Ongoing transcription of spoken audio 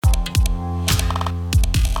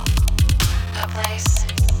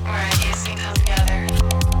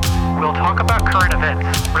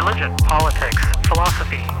religion, politics,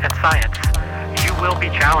 philosophy, and science. You will be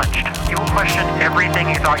challenged. You will question everything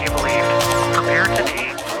you thought you believed. Prepare to be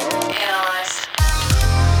analyzed.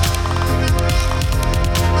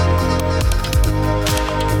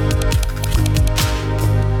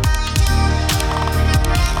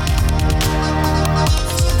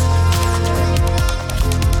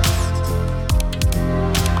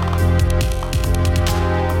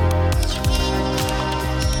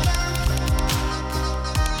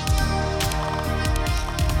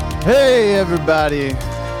 Hey everybody,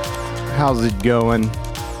 how's it going?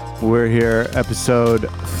 We're here, episode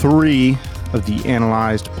 3 of the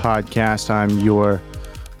Analyzed podcast. I'm your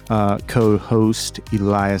co-host,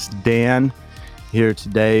 Elias Dan, here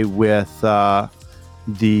today with the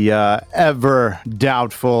ever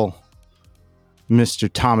doubtful Mr.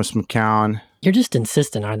 Thomas McCown. You're just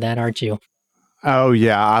insistent on that, aren't you? Oh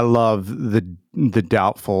yeah, I love the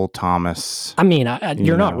doubtful Thomas. I mean,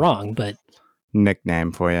 you're not wrong, but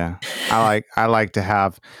nickname for you. I like to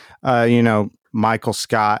have, Michael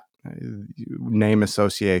Scott name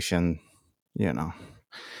association,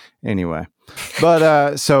 Anyway,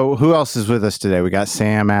 but so who else is with us today? We got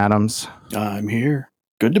Sam Adams. I'm here.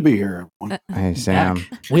 Good to be here, everyone. Hey, Sam.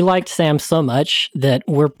 We liked Sam so much that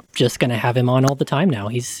we're just going to have him on all the time now.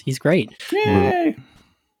 He's great. Yay!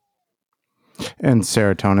 And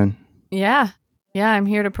Serotonin. Yeah, I'm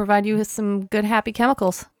here to provide you with some good, happy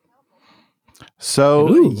chemicals. So,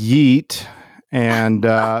 yeet. And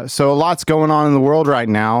so a lot's going on in the world right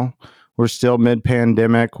now. We're still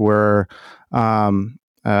mid-pandemic. We're, God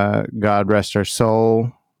rest her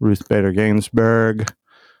soul, Ruth Bader Ginsburg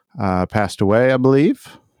passed away, I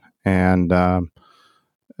believe. And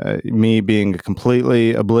me being a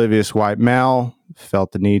completely oblivious white male,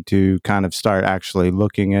 felt the need to kind of start actually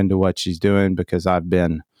looking into what she's doing because I've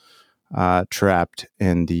been trapped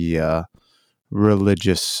in the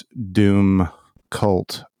religious doom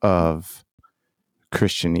cult of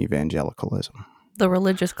Christian evangelicalism. The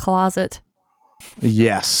religious closet.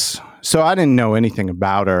 Yes. So I didn't know anything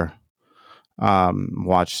about her.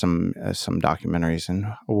 Watched some documentaries and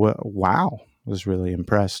wow, was really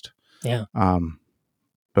impressed. Yeah.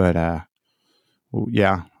 But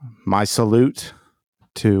yeah, my salute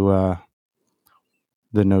to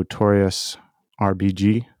the notorious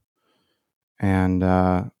RBG.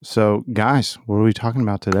 And so, guys, what are we talking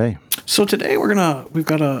about today? So today we've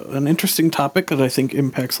got an interesting topic that I think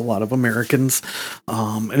impacts a lot of Americans,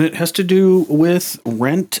 and it has to do with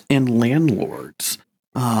rent and landlords.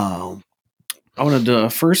 I wanted to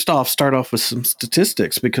first off start off with some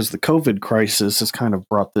statistics because the COVID crisis has kind of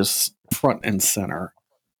brought this front and center.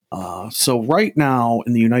 So right now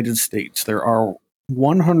in the United States, there are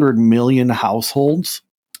 100 million households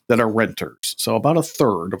that are renters. So about a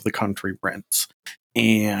third of the country rents.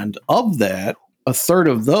 And of that, a third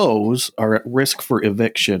of those are at risk for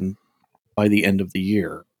eviction by the end of the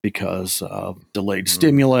year because of delayed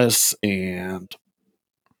stimulus and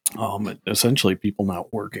essentially people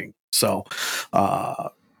not working. So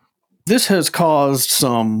this has caused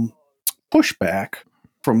some pushback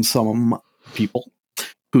from some people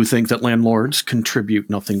who think that landlords contribute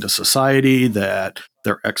nothing to society, that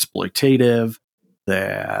they're exploitative,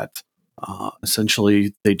 that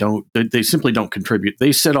essentially they simply don't contribute.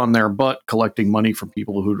 They sit on their butt collecting money from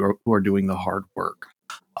people who are doing the hard work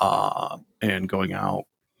and going out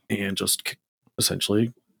and just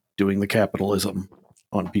essentially doing the capitalism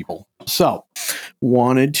on people. So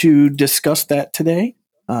wanted to discuss that today,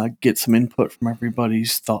 get some input from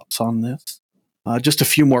everybody's thoughts on this. Just a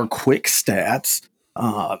few more quick stats.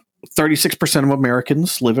 36% of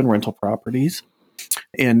Americans live in rental properties.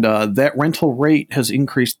 And that rental rate has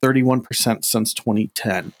increased 31% since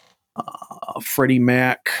 2010. Freddie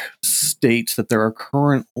Mac states that there are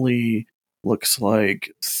currently, looks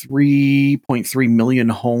like 3.3 million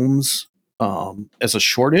homes as a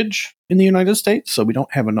shortage in the United States. So we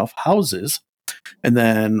don't have enough houses. And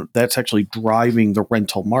then that's actually driving the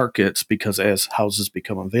rental markets because as houses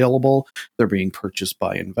become available, they're being purchased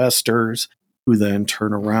by investors who then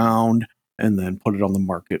turn around and then put it on the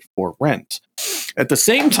market for rent. At the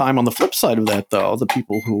same time, on the flip side of that, though, the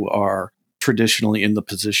people who are traditionally in the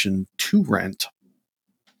position to rent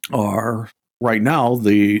are right now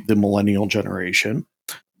the millennial generation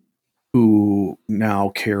who now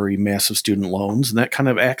carry massive student loans, and that kind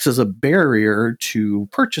of acts as a barrier to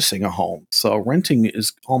purchasing a home. So renting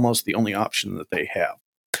is almost the only option that they have.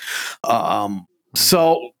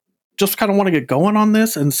 So just kind of want to get going on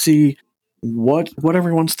this and see what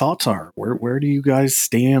everyone's thoughts are. Where do you guys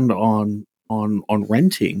stand on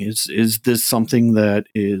renting? Is this something that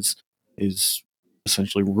is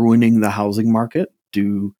essentially ruining the housing market?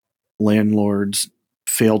 Do landlords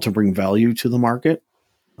fail to bring value to the market?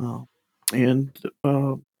 And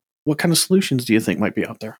what kind of solutions do you think might be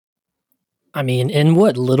out there? I mean, in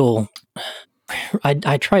what little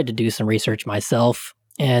I tried to do some research myself,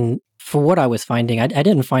 and for what I was finding, I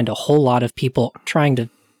didn't find a whole lot of people trying to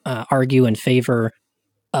argue in favor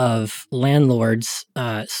of landlords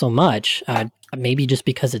so much. Maybe just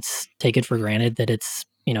because it's taken for granted that it's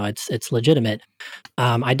legitimate.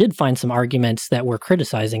 I did find some arguments that were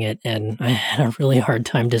criticizing it, and I had a really hard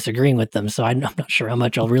time disagreeing with them. So I'm not sure how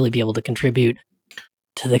much I'll really be able to contribute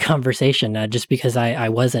to the conversation, just because I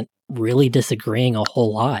wasn't really disagreeing a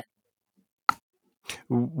whole lot.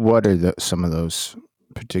 What are some of those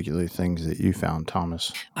particular things that you found,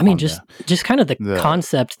 Thomas? I mean, just kind of the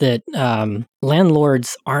concept that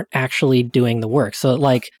landlords aren't actually doing the work. So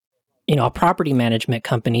like, a property management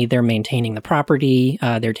company, they're maintaining the property,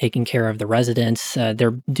 they're taking care of the residents,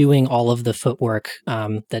 they're doing all of the footwork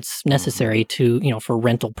that's necessary to, for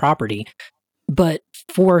rental property. But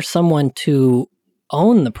for someone to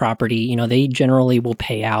own the property, they generally will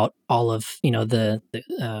pay out all of, the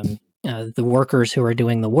workers who are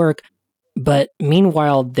doing the work. But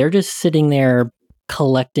meanwhile, they're just sitting there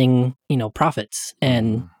collecting, profits,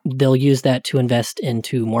 and they'll use that to invest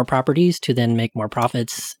into more properties to then make more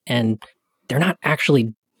profits. And they're not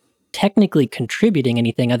actually technically contributing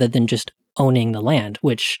anything other than just owning the land,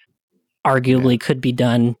 which arguably could be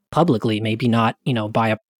done publicly, maybe not, by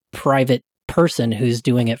a private person who's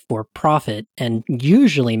doing it for profit, and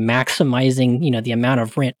usually maximizing, the amount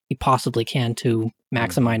of rent he possibly can to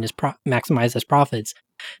maximize his profits.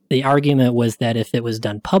 The argument was that if it was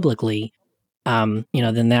done publicly, then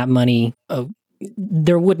that money,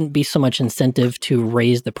 there wouldn't be so much incentive to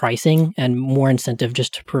raise the pricing, and more incentive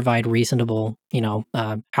just to provide reasonable,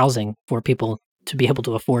 housing for people to be able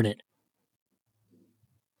to afford it.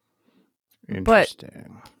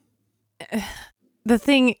 Interesting. But the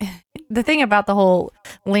thing about the whole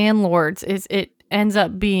landlords is it ends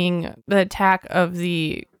up being the attack of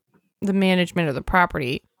the management of the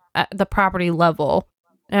property at the property level.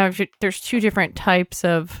 There's two different types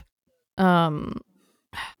of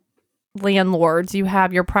landlords. You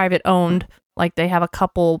have your private owned, like they have a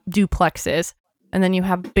couple duplexes, and then you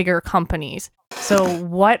have bigger companies. So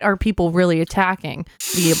what are people really attacking?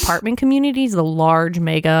 The apartment communities, the large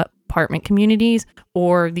mega apartment communities,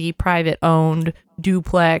 or the private owned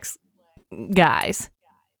duplex guys?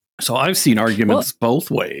 So I've seen arguments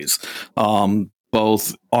both ways,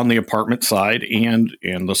 both on the apartment side and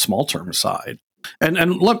the small term side.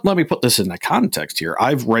 And let me put this in the context here.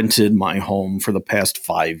 I've rented my home for the past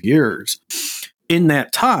 5 years. In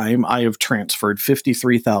that time, I have transferred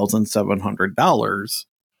 $53,700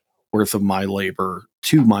 worth of my labor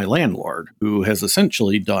to my landlord, who has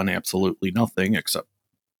essentially done absolutely nothing except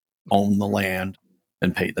own the land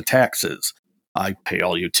and pay the taxes. I pay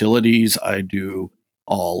all utilities. I do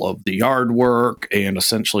all of the yard work and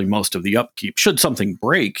essentially most of the upkeep. Should something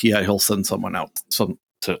break, he'll send someone out to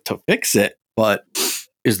fix it. But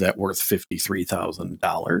is that worth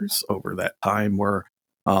 $53,000 over that time where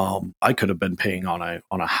I could have been paying on a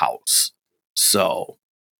house? So,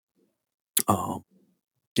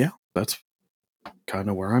 that's kind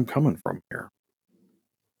of where I'm coming from here.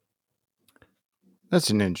 That's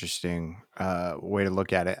an interesting way to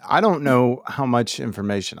look at it. I don't know how much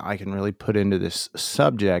information I can really put into this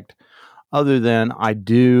subject, other than I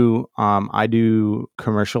do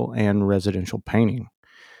commercial and residential painting.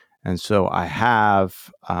 And so I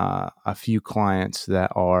have a few clients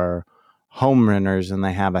that are home renters, and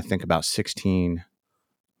they have, I think, about 16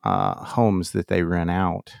 homes that they rent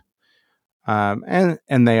out.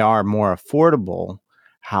 And they are more affordable.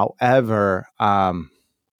 However,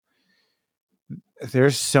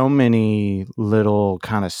 there's so many little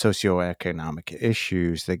kind of socioeconomic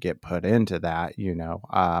issues that get put into that.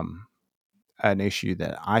 An issue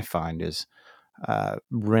that I find is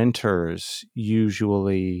renters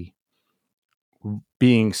usually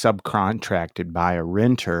being subcontracted by a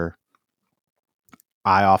renter.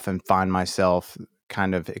 I often find myself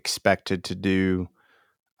kind of expected to do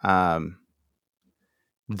the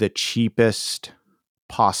cheapest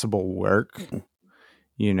possible work.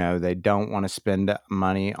 They don't want to spend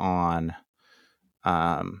money on,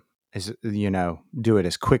 do it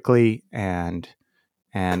as quickly and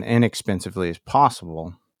inexpensively as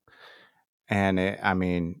possible. And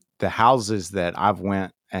the houses that I've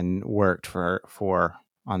went and worked for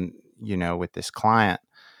on, with this client,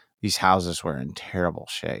 these houses were in terrible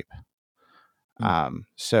shape.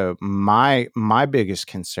 So my biggest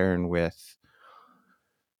concern with,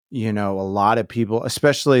 a lot of people,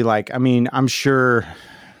 especially I'm sure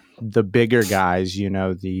the bigger guys,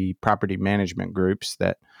 the property management groups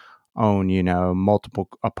that own, multiple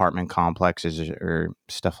apartment complexes or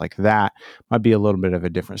stuff like that, might be a little bit of a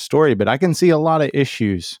different story. But I can see a lot of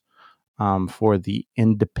issues for the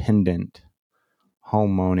independent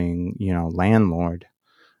homeowning, landlord,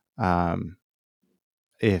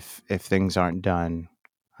 if things aren't done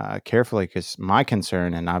carefully. Because my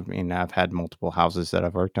concern, and I've had multiple houses that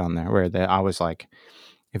I've worked on there where I was like,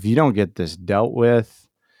 if you don't get this dealt with,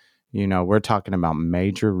 we're talking about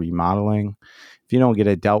major remodeling. If you don't get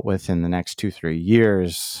it dealt with in the next 2-3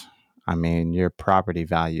 years, your property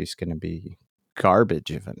value is going to be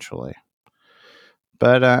garbage eventually.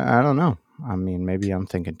 But I don't know. Maybe I'm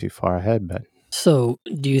thinking too far ahead. But so,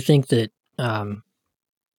 do you think that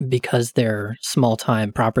because they're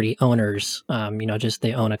small-time property owners, just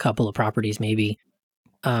they own a couple of properties, maybe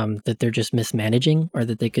that they're just mismanaging, or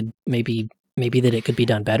that they could maybe that it could be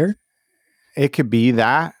done better? It could be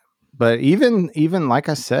that. But even like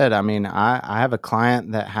I said, I have a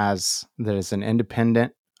client that is an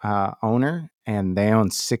independent owner, and they own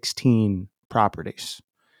 16 properties.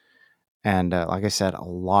 And like I said, a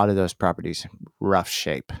lot of those properties rough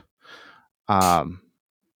shape. And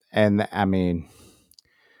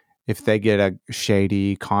if they get a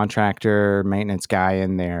shady contractor, maintenance guy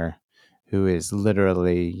in there who is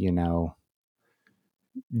literally,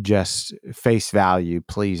 just face value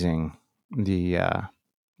pleasing the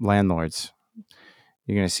landlords,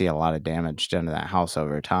 you're going to see a lot of damage done to that house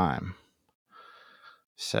over time.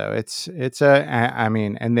 So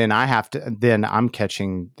and then I'm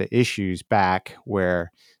catching the issues back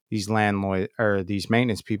where these these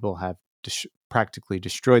maintenance people have practically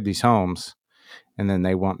destroyed these homes, and then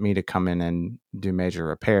they want me to come in and do major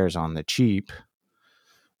repairs on the cheap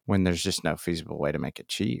when there's just no feasible way to make it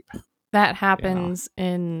cheap. That happens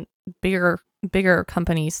in bigger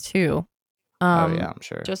companies too. Oh yeah, I'm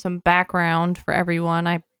sure. Just some background for everyone.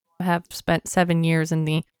 I have spent 7 years in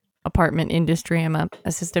the apartment industry. I'm an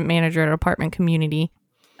assistant manager at an apartment community.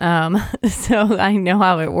 So I know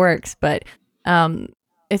how it works, but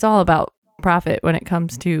it's all about profit when it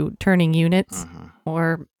comes to turning units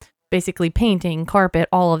or basically painting, carpet,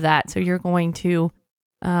 all of that. So you're going to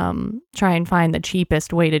try and find the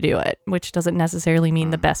cheapest way to do it, which doesn't necessarily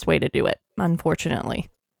mean the best way to do it, unfortunately.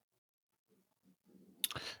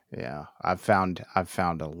 Yeah, I've found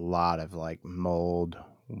a lot of like mold,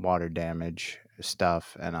 water damage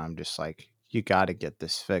stuff, and I'm just like, you got to get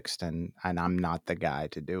this fixed, and I'm not the guy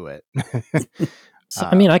to do it. So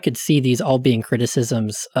I could see these all being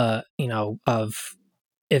criticisms, of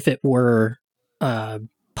if it were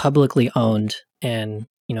publicly owned and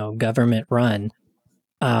government run.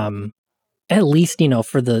 At least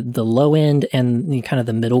for the low end and the kind of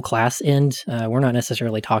the middle class end, we're not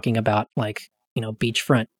necessarily talking about like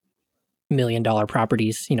beachfront $1 million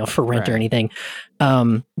properties, for rent or anything.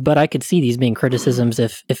 But I could see these being criticisms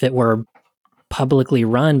if it were publicly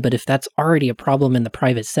run. But if that's already a problem in the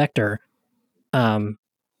private sector, do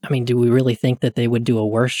we really think that they would do a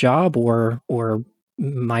worse job, or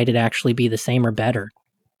might it actually be the same or better?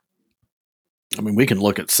 We can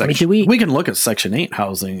look at section. We can look at Section 8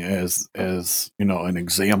 housing as an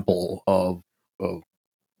example of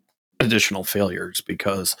additional failures,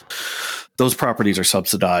 because those properties are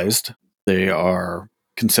subsidized. They are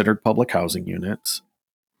considered public housing units.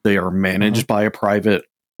 They are managed by a private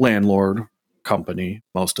landlord company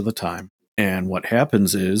most of the time. And what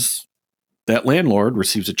happens is that landlord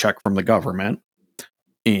receives a check from the government,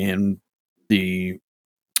 and the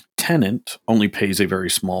tenant only pays a very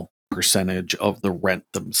small percentage of the rent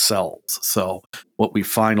themselves. So what we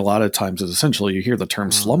find a lot of times is essentially, you hear the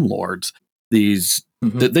term slumlords. These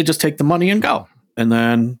they just take the money and go, and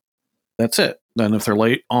then that's it. Then if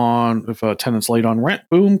a tenant's late on rent,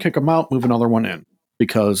 boom, kick them out, move another one in,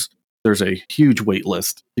 because there's a huge wait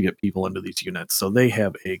list to get people into these units. So they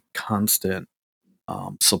have a constant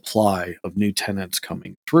supply of new tenants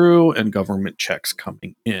coming through and government checks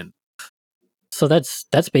coming in. So that's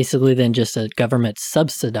basically then just a government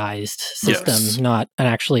subsidized system, not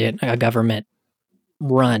actually a government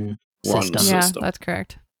run system. Yeah, that's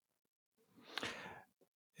correct.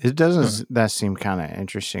 It doesn't that seem kind of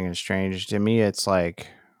interesting and strange to me? It's like,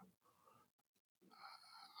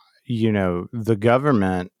 the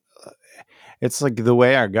government, it's like the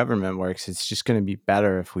way our government works, it's just going to be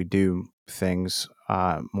better if we do things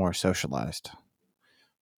more socialized.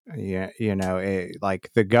 Yeah, like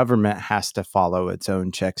the government has to follow its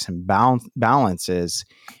own checks and balances.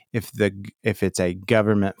 If it's a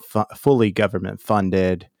fully government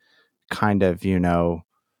funded kind of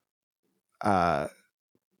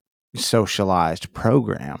socialized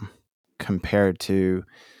program, compared to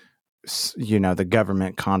the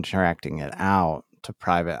government contracting it out to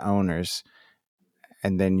private owners,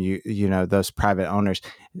 and then you know those private owners.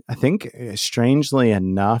 I think strangely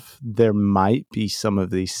enough, there might be some of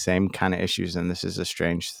these same kind of issues, and this is a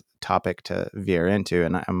strange topic to veer into,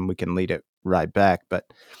 and we can lead it right back. But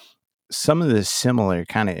some of the similar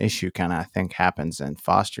kind of issue I think happens in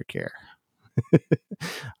foster care,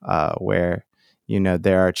 where you know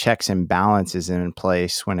there are checks and balances in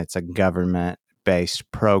place when it's a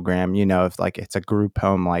government-based program. You know, if like it's a group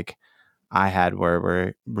home like I had where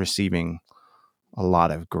we're receiving a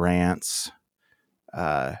lot of grants,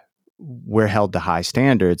 we're held to high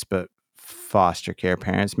standards, but foster care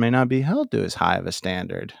parents may not be held to as high of a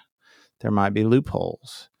standard. There might be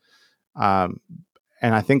loopholes. And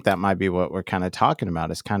I think that might be what we're kind of talking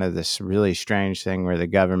about, is kind of this really strange thing where the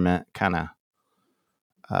government kind of,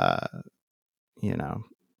 you know,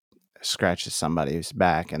 scratches somebody's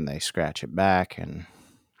back and they scratch it back. And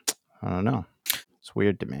I don't know. It's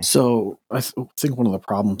weird to me. So I think one of the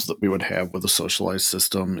problems that we would have with a socialized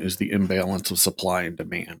system is the imbalance of supply and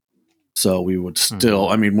demand. So we would still,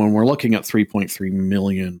 I mean, when we're looking at 3.3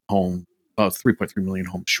 million home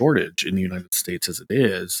shortage in the United States as it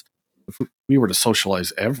is, if we were to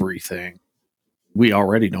socialize everything, we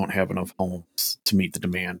already don't have enough homes to meet the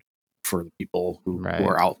demand for the people who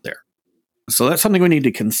are out there. So that's something we need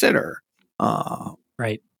to consider.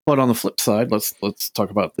 Right. But on the flip side, let's talk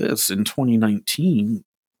about this. In 2019,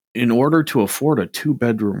 in order to afford a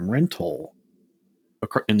 2-bedroom rental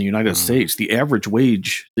in the United States, the average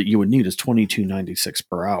wage that you would need is $22.96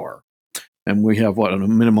 per hour. And we have a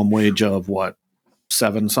minimum wage of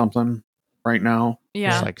 7 something right now?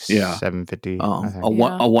 Yeah. It's like $7.50.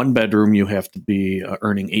 A 1-bedroom, you have to be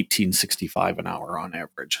earning $18.65 an hour on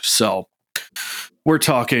average. So we're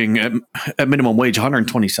talking at minimum wage,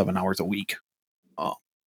 127 hours a week.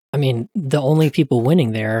 I mean, the only people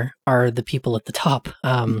winning there are the people at the top.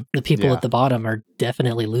 The people at the bottom are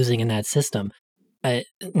definitely losing in that system.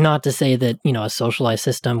 Not to say that, you know, a socialized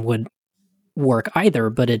system would work either,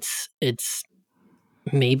 but it's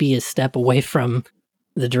maybe a step away from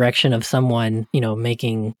the direction of someone, you know,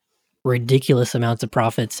 making ridiculous amounts of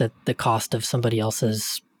profits at the cost of somebody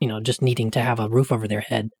else's, you know, just needing to have a roof over their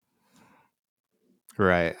head.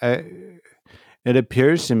 Right. It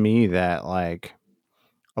appears to me that like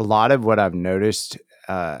a lot of what I've noticed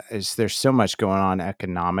is there's so much going on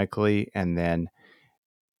economically, and then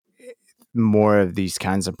more of these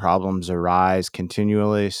kinds of problems arise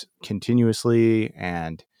continuously,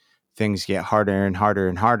 and things get harder and harder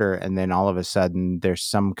and harder. And then all of a sudden there's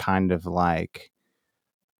some kind of like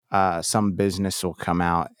some business will come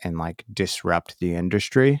out and like disrupt the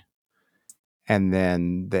industry, and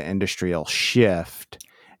then the industry will shift,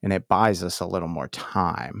 and it buys us a little more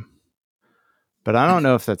time. But I don't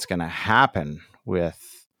know if that's going to happen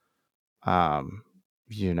with,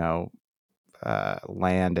 you know,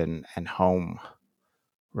 land and home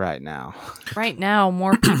right now. Right now,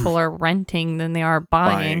 more people are renting than they are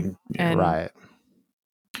buying. And right.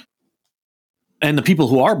 And the people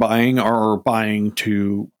who are buying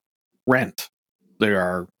to rent. They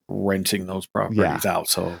are renting those properties out.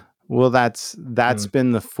 So, well, that's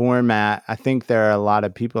been the format. I think there are a lot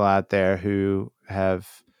of people out there who have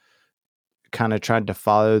kind of tried to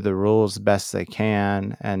follow the rules best they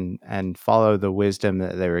can and follow the wisdom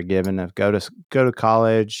that they were given of go to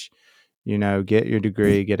college, you know, get your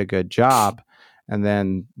degree, get a good job, and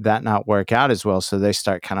then that not work out as well. So they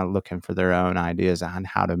start kind of looking for their own ideas on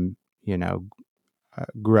how to, you know,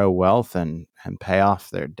 grow wealth and pay off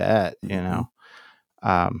their debt, you know.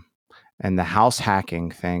 And the house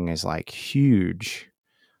hacking thing is like huge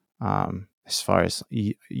as far as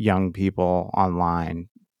young people online,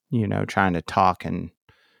 you know, trying to talk and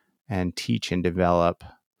teach and develop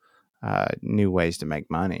new ways to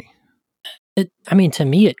make money. I mean, to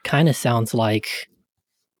me, it kind of sounds like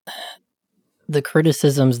the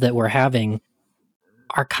criticisms that we're having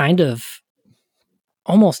are kind of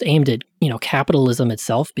almost aimed at, you know, capitalism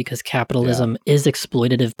itself, because capitalism is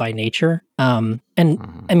exploitative by nature. I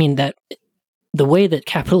mean, that the way that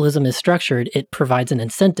capitalism is structured, it provides an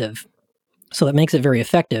incentive. So that makes it very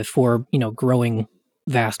effective for, you know, growing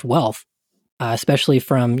vast wealth, especially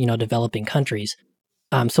from, you know, developing countries.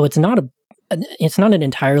 So it's not an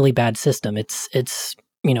entirely bad system. It's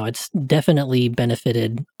you know, it's definitely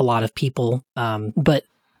benefited a lot of people. But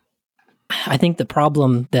I think the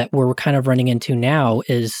problem that we're kind of running into now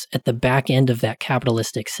is at the back end of that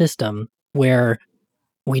capitalistic system, where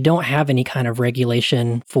we don't have any kind of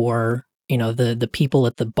regulation for, you know, the people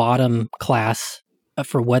at the bottom class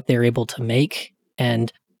for what they're able to make.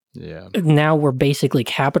 And now we're basically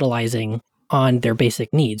capitalizing on their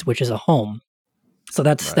basic needs, which is a home. So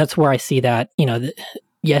that's where I see that, you know,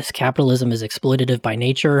 yes, capitalism is exploitative by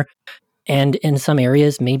nature. And in some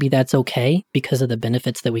areas, maybe that's okay because of the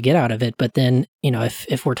benefits that we get out of it. But then,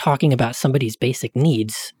 if we're talking about somebody's basic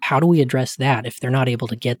needs, how do we address that if they're not able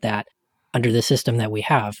to get that under the system that we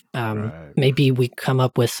have? Right. Maybe we come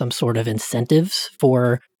up with some sort of incentives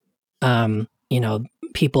for,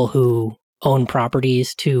 people who own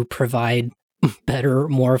properties to provide better,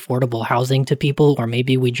 more affordable housing to people, or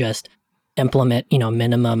maybe we just implement,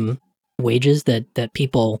 minimum wages that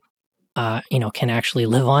people can actually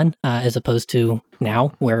live on, as opposed to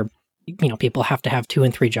now where, people have to have 2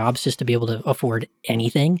 and 3 jobs just to be able to afford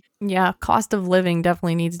anything. Yeah, cost of living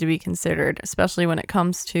definitely needs to be considered, especially when it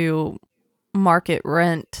comes to market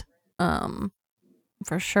rent,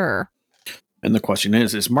 for sure. And the question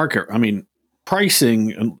is market,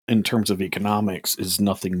 pricing in terms of economics is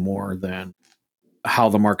nothing more than how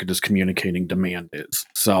the market is communicating demand is.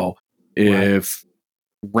 So if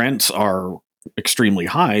rents are extremely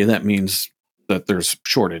high, that means that there's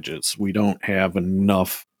shortages. We don't have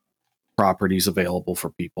enough properties available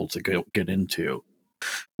for people to get into.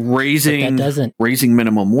 Raising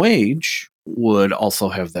minimum wage would also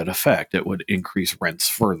have that effect. It would increase rents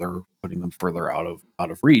further, putting them further out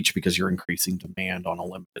of reach because you're increasing demand on a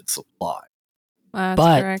limited supply.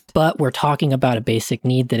 That's correct. But we're talking about a basic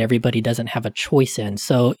need that everybody doesn't have a choice in.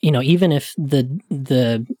 So, even if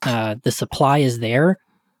the supply is there,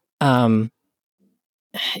 even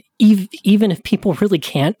if people really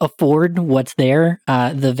can't afford what's there,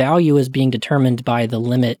 the value is being determined by the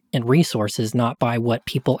limit in resources, not by what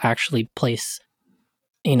people actually place,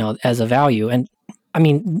 as a value. And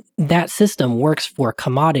that system works for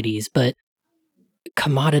commodities, but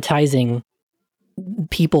commoditizing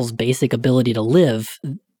people's basic ability to live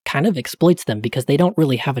kind of exploits them because they don't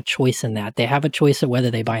really have a choice in that. They have a choice of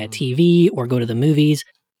whether they buy a TV or go to the movies.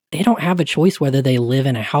 They don't have a choice whether they live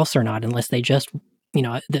in a house or not unless they just,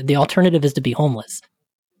 the alternative is to be homeless.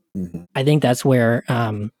 Mm-hmm. I think that's where,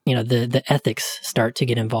 the ethics start to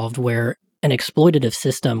get involved, where an exploitative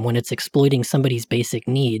system, when it's exploiting somebody's basic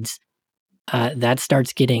needs, that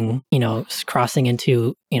starts getting, crossing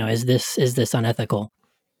into, is this unethical?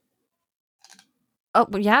 Oh,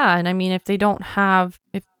 yeah. And if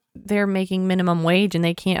they're making minimum wage and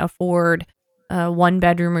they can't afford a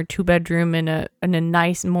 1-bedroom or 2-bedroom in a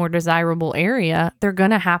nice, more desirable area, they're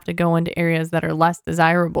going to have to go into areas that are less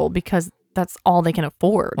desirable because that's all they can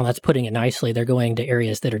afford. Well, that's putting it nicely. They're going to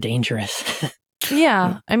areas that are dangerous.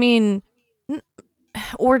 Yeah.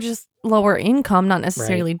 Or just lower income, not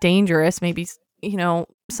necessarily dangerous. Maybe,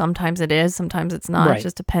 sometimes it is, sometimes it's not,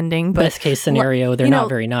 just depending. But best case scenario, they're not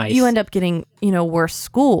very nice. You end up getting, worse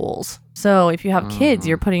schools. So if you have kids,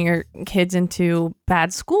 you're putting your kids into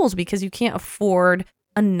bad schools because you can't afford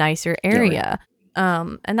a nicer area.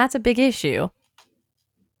 And that's a big issue.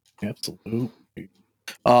 Absolutely.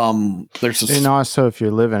 There's also, if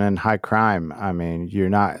you're living in high crime, you're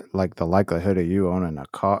not like the likelihood of you owning a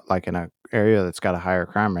car, like in an area that's got a higher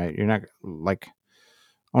crime rate. You're not like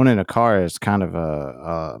owning a car is kind of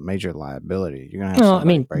a major liability. You're gonna have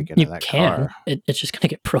somebody break into that car. It's just gonna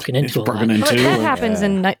get broken into. But that happens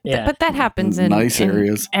but that happens in nice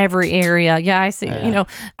areas. Every area. Yeah, I see. Yeah.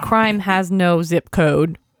 Crime has no zip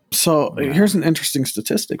code. So here's an interesting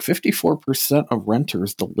statistic: 54% of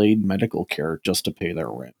renters delayed medical care just to pay their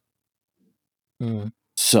rent.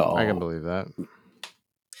 So I can believe that.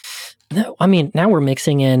 Now we're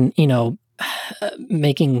mixing in,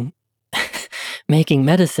 making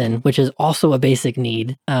medicine, which is also a basic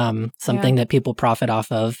need, something that people profit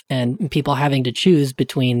off of, and people having to choose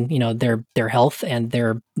between, their health and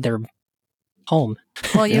their home.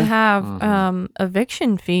 Well, you have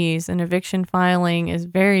eviction fees, and eviction filing is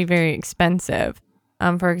very, very expensive.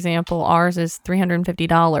 For example, ours is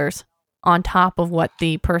 $350 on top of what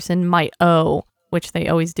the person might owe, which they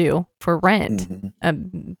always do for rent.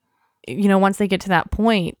 Once they get to that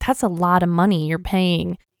point, that's a lot of money you're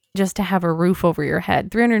paying just to have a roof over your head.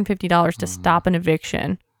 $350 to stop an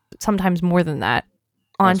eviction, sometimes more than that,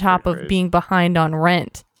 on top of being behind on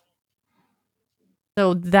rent.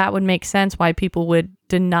 So that would make sense why people would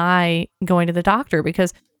deny going to the doctor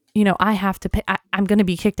because, I have to pay. I'm going to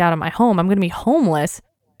be kicked out of my home. I'm going to be homeless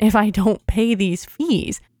if I don't pay these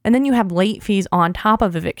fees. And then you have late fees on top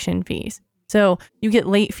of eviction fees. So you get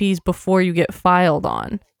late fees before you get filed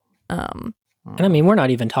on. And we're not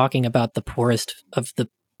even talking about the poorest of the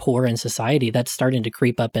poor in society. That's starting to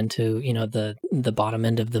creep up into, the bottom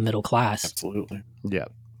end of the middle class. Absolutely. Yeah.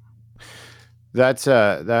 That's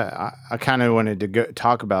that I kind of wanted to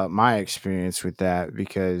talk about my experience with that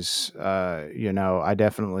because I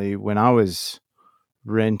definitely, when I was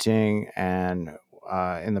renting and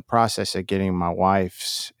in the process of getting my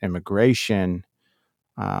wife's immigration,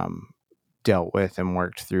 dealt with and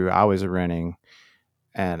worked through. I was renting,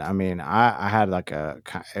 and I mean, I had like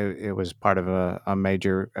it was part of a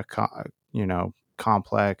major,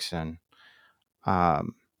 complex, and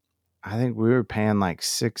um, I think we were paying like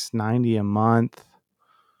 $690 a month.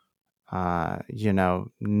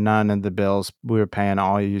 None of the bills, we were paying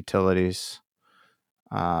all utilities.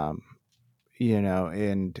 And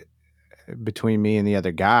between me and the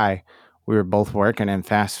other guy, we were both working in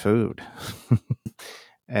fast food.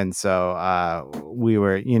 And so we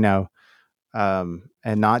were, and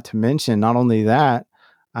not to mention, not only that,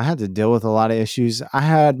 I had to deal with a lot of issues. I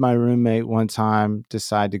had my roommate one time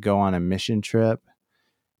decide to go on a mission trip.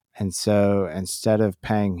 And so instead of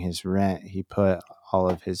paying his rent, he put all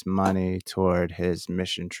of his money toward his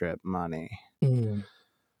mission trip money. Mm.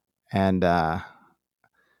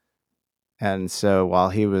 And so while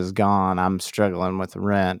he was gone, I'm struggling with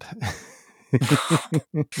rent.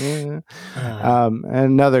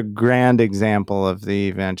 Another grand example of the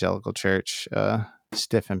evangelical church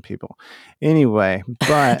stiffing people. Anyway,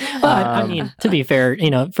 but I mean, to be fair,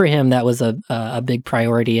 for him that was a big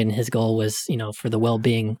priority, and his goal was, for the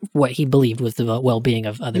well-being, what he believed was the well-being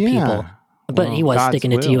of other people. But he was God's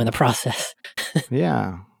sticking it to you in the process.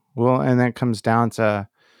 Yeah. Well, and that comes down to,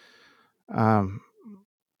 who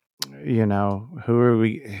are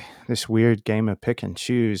we? This weird game of pick and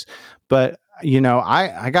choose. But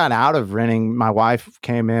I got out of renting. My wife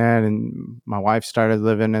came in, and my wife started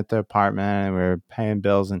living at the apartment, and we were paying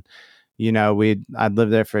bills. And I'd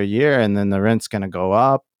lived there for a year, and then the rent's going to go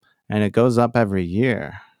up, and it goes up every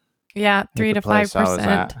year. Yeah, 3 to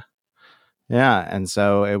 5%. Yeah, and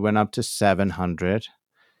so it went up to $700,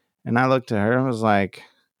 and I looked at her and was like,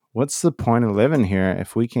 "What's the point of living here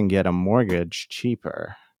if we can get a mortgage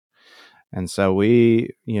cheaper?" And so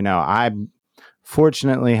I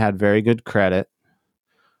fortunately had very good credit,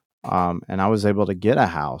 and I was able to get a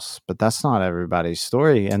house. But that's not everybody's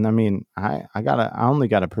story. And I mean, I only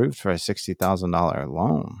got approved for a $60,000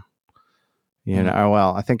 loan.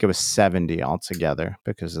 Well, I think it was 70 altogether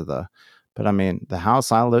because of but I mean, the house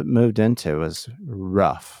I moved into was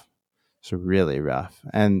rough. It's really rough,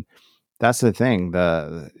 and that's the thing.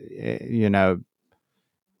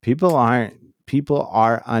 People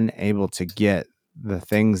are unable to get the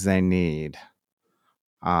things they need.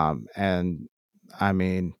 And I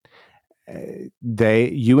mean,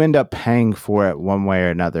 you end up paying for it one way or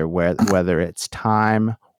another, whether it's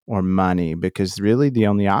time or money, because really the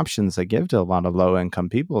only options they give to a lot of low income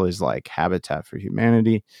people is like Habitat for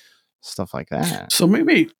Humanity, stuff like that. So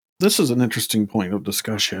maybe this is an interesting point of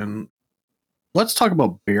discussion. Let's talk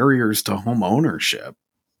about barriers to home ownership,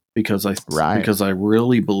 because I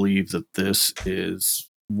really believe that this is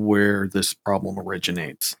where this problem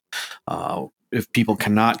originates. If people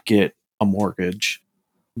cannot get a mortgage,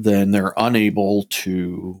 then they're unable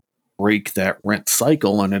to break that rent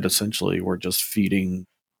cycle, and we're just feeding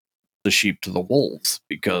the sheep to the wolves,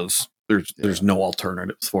 because there's no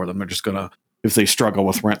alternatives for them. They're just gonna, if they struggle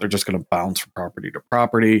with rent, they're just gonna bounce from property to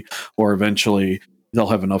property, or eventually they'll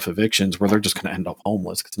have enough evictions where they're just gonna end up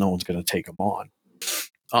homeless because no one's gonna take them on.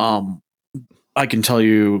 I can tell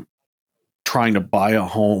you, trying to buy a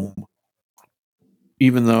home,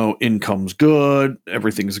 even though income's good,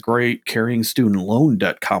 everything's great, carrying student loan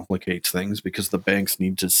debt complicates things, because the banks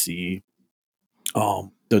need to see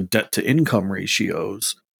the debt to income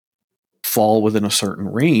ratios fall within a certain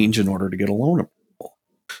range in order to get a loan approval.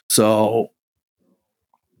 So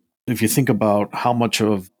if you think about how much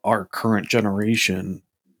of our current generation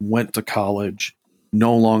went to college,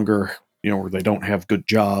 no longer, where they don't have good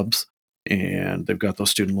jobs, and they've got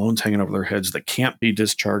those student loans hanging over their heads that can't be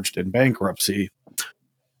discharged in bankruptcy,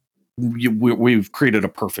 we've created a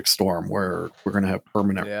perfect storm where we're going to have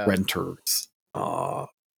permanent renters.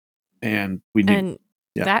 And we need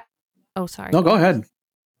that. Oh, sorry. No, go ahead.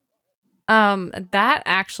 That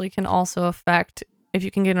actually can also affect if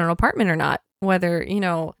you can get an apartment or not, whether,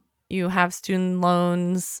 you have student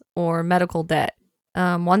loans or medical debt.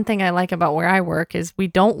 One thing I like about where I work is we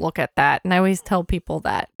don't look at that. And I always tell people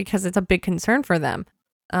that because it's a big concern for them.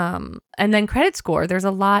 And then credit score. There's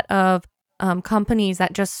a lot of companies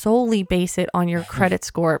that just solely base it on your credit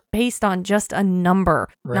score, based on just a number,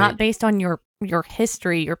 not based on your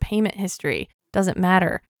history, your payment history. Doesn't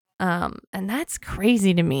matter. And that's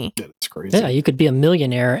crazy to me. It's crazy. Yeah, you could be a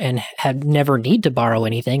millionaire and have never need to borrow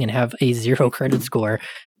anything and have a 0 credit score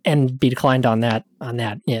and be declined on that.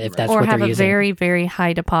 If that's what they're using. Or have a very, very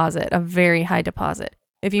high deposit,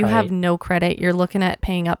 If you have no credit, you're looking at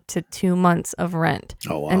paying up to 2 months of rent.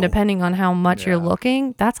 Oh, wow. And depending on how much you're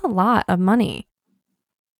looking, that's a lot of money.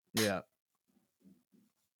 Yeah.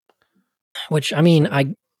 Which, I mean,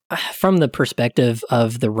 from the perspective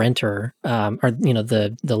of the renter, or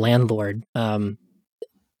the landlord,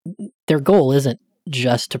 their goal isn't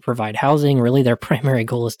just to provide housing. Really, their primary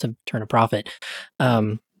goal is to turn a profit,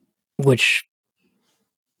 which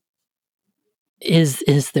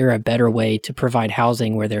is there a better way to provide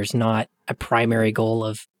housing where there's not a primary goal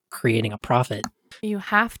of creating a profit? You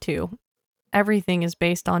have to. Everything is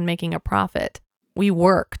based on making a profit. We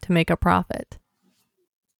work to make a profit.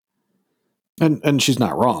 And she's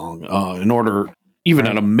not wrong. In order, even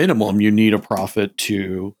at a minimum, you need a profit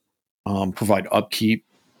to provide upkeep,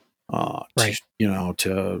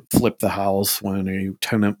 to flip the house when a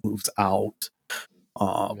tenant moves out.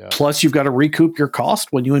 Plus, you've got to recoup your cost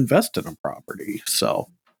when you invest in a property. So,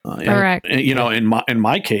 correct. In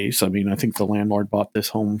my case, I mean, I think the landlord bought this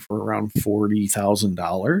home for around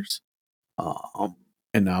 $40,000,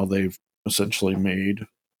 and now they've essentially made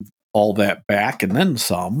all that back and then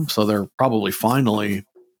some. So they're probably finally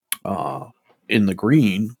in the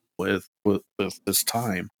green with this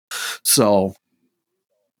time. So.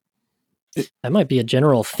 That might be a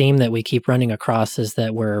general theme that we keep running across, is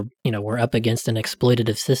that we're up against an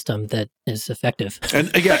exploitative system that is effective. And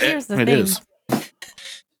here's the thing. Is.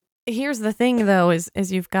 Here's the thing, though, is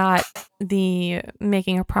you've got the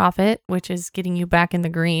making a profit, which is getting you back in the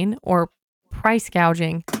green, or price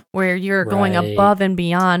gouging, where you're going above and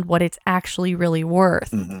beyond what it's actually really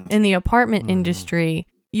worth. Mm-hmm. In the apartment industry,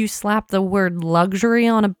 you slap the word luxury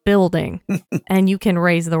on a building and you can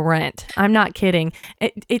raise the rent. I'm not kidding.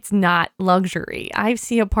 It's not luxury. I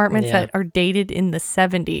see apartments that are dated in the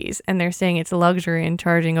 70s and they're saying it's luxury and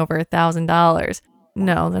charging over $1,000.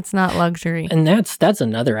 No, that's not luxury. And that's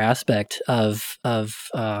another aspect of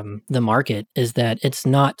the market, is that it's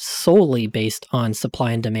not solely based on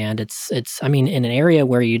supply and demand. It's I mean, in an area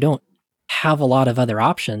where you don't have a lot of other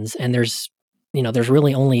options, and there's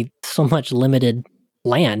really only so much limited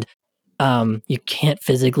land, you can't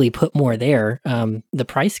physically put more there. The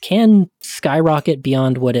price can skyrocket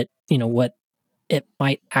beyond what it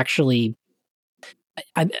might actually,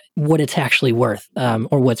 what it's actually worth,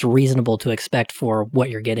 or what's reasonable to expect for what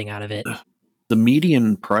you're getting out of it. The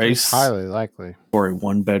median price, it's highly likely, for a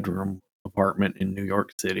 1-bedroom apartment in New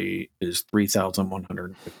York City is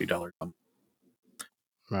 $3,150 a month.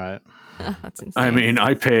 Right. That's insane. I mean,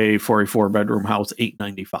 I pay for a 4-bedroom house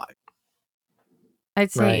 $895. I'd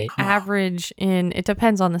say average it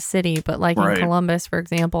depends on the city, but like in Columbus, for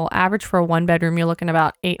example, average for a 1-bedroom, you're looking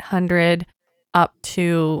about $800 up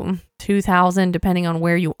to $2,000, depending on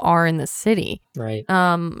where you are in the city. Right.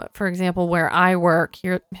 For example, where I work,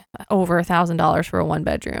 you're over $1,000 for a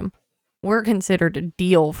 1-bedroom. We're considered a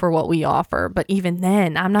deal for what we offer, but even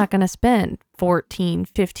then, I'm not going to spend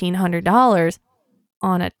 $1,500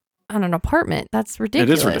 on an apartment. That's ridiculous.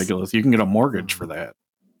 It is ridiculous. You can get a mortgage for that.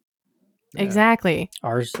 Exactly.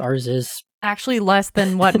 Ours is actually less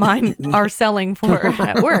than what mine are selling for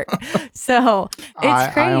at work. So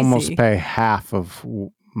it's crazy. I almost pay half of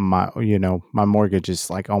my mortgage is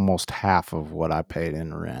like almost half of what I paid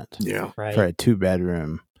in rent. Yeah. right. For a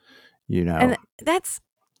 2-bedroom, And that's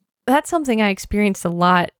something I experienced a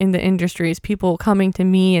lot in the industry, is people coming to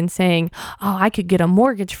me and saying, "Oh, I could get a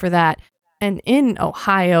mortgage for that." And in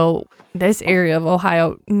Ohio, this area of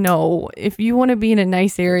Ohio, no. If you want to be in a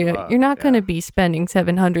nice area, you're not going to be spending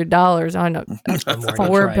 $700 on a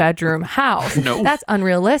 4-bedroom house. No. That's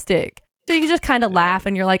unrealistic. So you just kind of laugh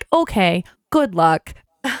and you're like, okay, good luck.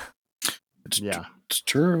 It's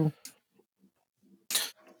true.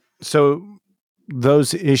 So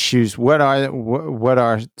those issues, what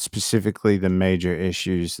are specifically the major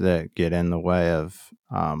issues that get in the way of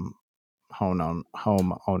home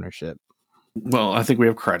ownership? Well, I think we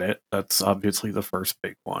have credit. That's obviously the first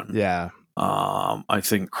big one. Yeah. I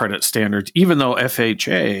think credit standards, even though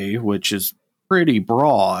FHA, which is pretty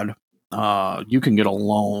broad, you can get a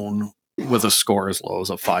loan with a score as low as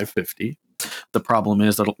a 550. The problem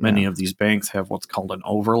is that many of these banks have what's called an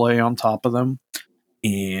overlay on top of them.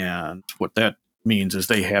 And what that means is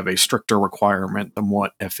they have a stricter requirement than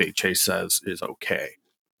what FHA says is okay.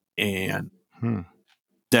 And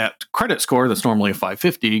that credit score that's normally a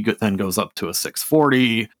 550 then goes up to a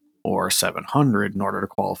 640 or 700 in order to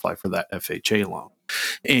qualify for that FHA loan.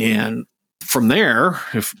 And from there,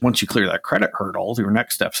 once you clear that credit hurdle, your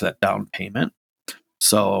next step's that down payment.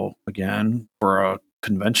 So again, for a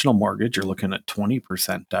conventional mortgage, you're looking at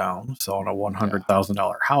 20% down. So on a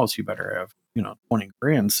 $100,000 house, you better have 20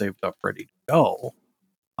 grand saved up, ready to go.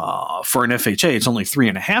 For an FHA, it's only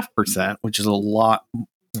 3.5%, which is a lot.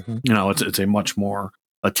 It's a much more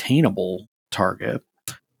attainable target.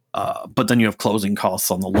 But then you have closing costs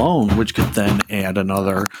on the loan, which could then add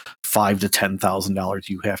another $5,000 to $10,000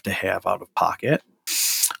 you have to have out of pocket.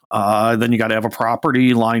 Then you got to have a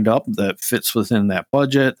property lined up that fits within that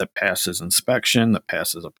budget, that passes inspection, that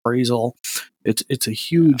passes appraisal. It's a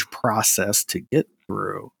huge process to get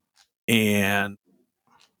through. And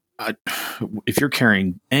if you're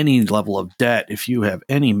carrying any level of debt, if you have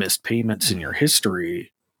any missed payments in your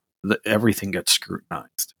history, everything gets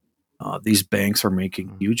scrutinized. These banks are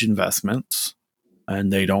making huge investments,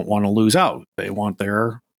 and they don't want to lose out. They want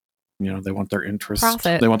their interest.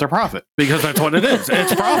 Profit. They want their profit, because that's what it is.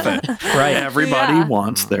 It's profit. Right. Everybody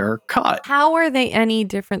wants their cut. How are they any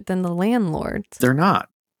different than the landlords? They're not.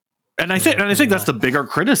 And I think that's the bigger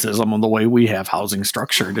criticism of the way we have housing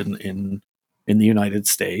structured in the United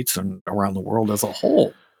States and around the world as a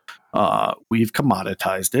whole. We've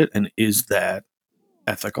commoditized it, and is that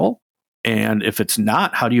ethical? And if it's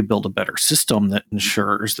not, how do you build a better system that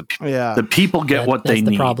ensures the people get what they need?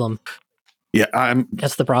 That's the problem. Yeah,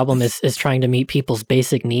 that's the problem is trying to meet people's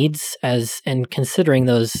basic needs and considering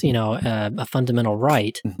those, a fundamental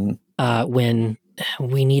right, when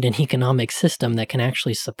we need an economic system that can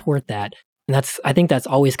actually support that. And I think that's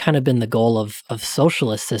always kind of been the goal of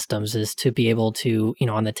socialist systems, is to be able to,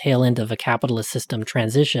 on the tail end of a capitalist system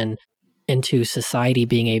transition into society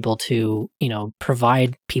being able to,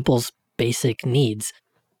 provide people's basic needs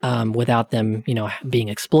without them, being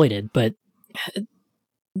exploited. But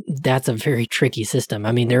that's a very tricky system.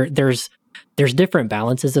 I mean, there's different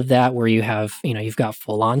balances of that, where you have, you've got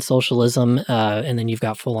full-on socialism, and then you've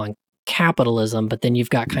got full-on capitalism, but then you've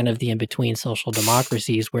got kind of the in-between social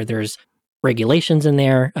democracies where there's regulations in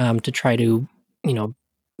there to try to,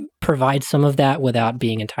 provide some of that without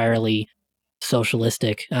being entirely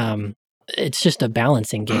socialistic. It's just a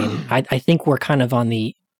balancing game. I think we're kind of on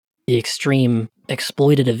the extreme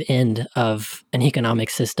exploitative end of an economic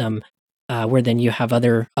system, where then you have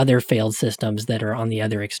other failed systems that are on the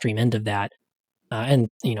other extreme end of that. And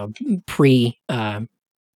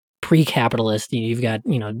pre-capitalist, you've got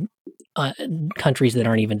countries that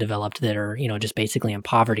aren't even developed, that are just basically in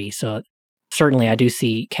poverty. So certainly, I do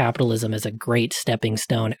see capitalism as a great stepping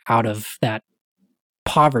stone out of that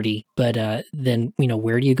poverty. But then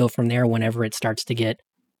where do you go from there whenever it starts to get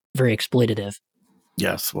very exploitative?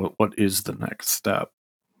 Yes. What is the next step?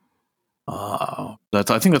 I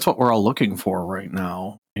think that's what we're all looking for right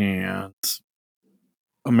now. And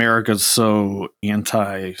America's so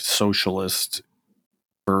anti-socialist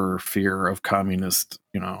for fear of communist,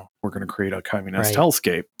 we're going to create a communist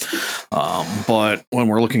hellscape. But when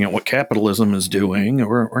we're looking at what capitalism is doing,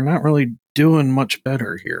 we're not really doing much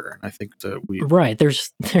better here. And I think that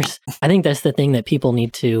there's I think that's the thing that people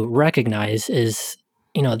need to recognize is,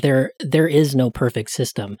 there is no perfect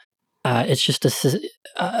system. It's just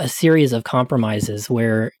a series of compromises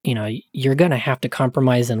where, you're going to have to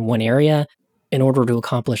compromise in one area in order to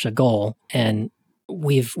accomplish a goal. And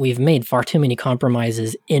we've made far too many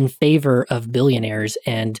compromises in favor of billionaires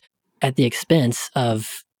and at the expense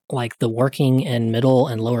of like the working and middle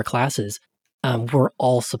and lower classes. We're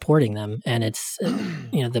all supporting them, and it's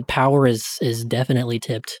the power is definitely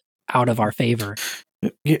tipped out of our favor.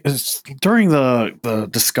 During the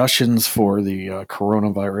discussions for the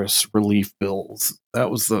coronavirus relief bills, that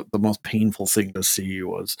was the most painful thing to see.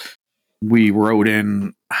 Was we wrote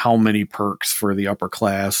in how many perks for the upper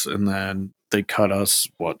class, and then they cut us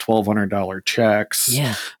 $1,200 checks.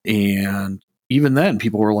 Yeah. And even then,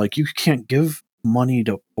 people were like, "You can't give money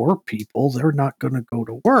to poor people; they're not going to go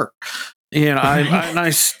to work." And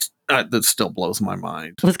that still blows my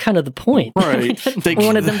mind. That's kind of the point. Right. They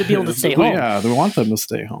wanted them to be able to stay home. Yeah, they want them to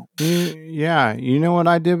stay home. Yeah. You know what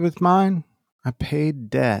I did with mine? I paid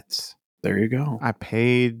debts. There you go. I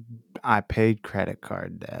paid credit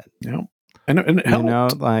card debt. Yeah. And it helped.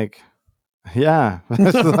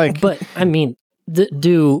 But I mean,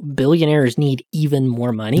 do billionaires need even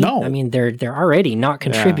more money? No. I mean, they're already not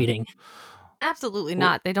contributing. Yeah. Absolutely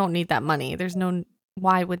not. They don't need that money.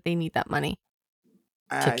 Why would they need that money?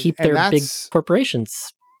 To keep their big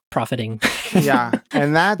corporations profiting. Yeah,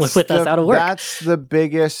 and that's with us out of work. That's the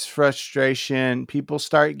biggest frustration. People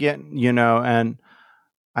start getting, and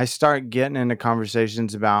I start getting into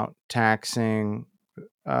conversations about taxing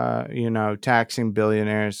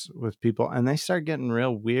billionaires with people, and they start getting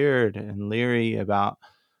real weird and leery about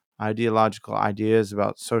ideological ideas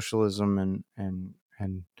about socialism and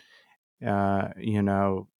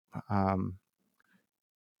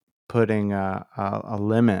putting a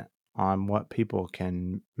limit on what people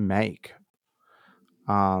can make.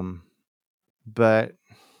 But I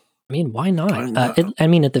mean, why not? At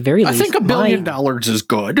the very least, I think $1 billion is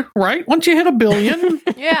good, right? Once you hit $1 billion,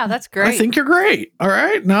 yeah, that's great. I think you're great. All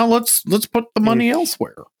right, now let's put the money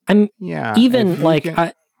elsewhere.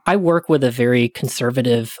 I work with a very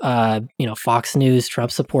conservative, Fox News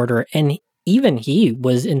Trump supporter, and even he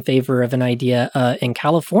was in favor of an idea in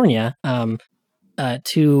California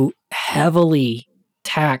to heavily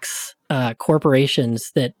tax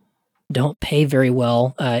corporations that don't pay very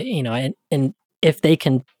well, and if they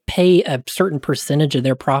can pay a certain percentage of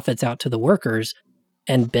their profits out to the workers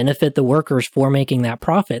and benefit the workers for making that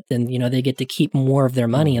profit, then, they get to keep more of their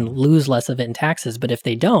money and lose less of it in taxes. But if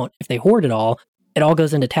they don't, if they hoard it all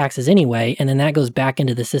goes into taxes anyway, and then that goes back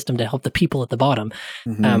into the system to help the people at the bottom,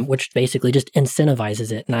 which basically just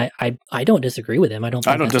incentivizes it. And I don't disagree with him. I don't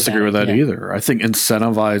disagree with that either. I think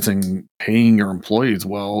incentivizing paying your employees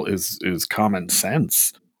well is common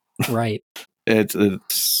sense. Right. It's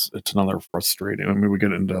another frustrating. I mean, we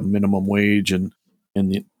get into minimum wage and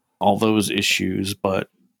all those issues, but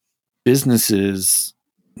businesses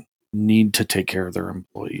need to take care of their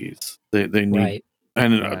employees. They need. Right.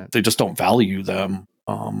 And they just don't value them.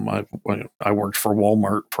 I worked for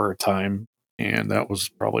Walmart for a time, and that was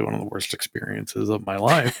probably one of the worst experiences of my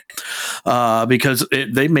life because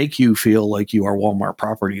they make you feel like you are Walmart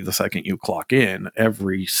property the second you clock in.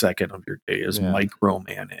 Every second of your day is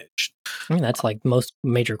micromanaged. I mean, that's like most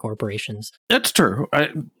major corporations. That's true.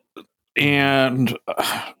 And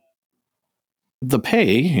the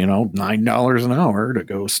pay, $9 an hour to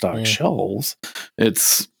go stock shelves,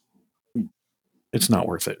 it's not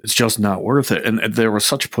worth it. It's just not worth it. And there was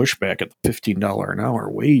such pushback at the $15 an hour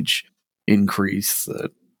wage increase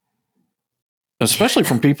that, especially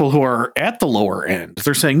from people who are at the lower end,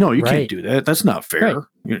 they're saying, no, you can't do that. That's not fair.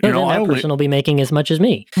 Right. That person will be making as much as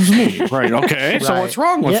me. Right. Okay. So what's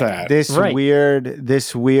wrong with that? This weird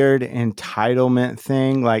entitlement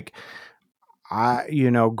thing. Like,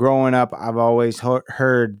 growing up, I've always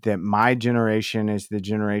heard that my generation is the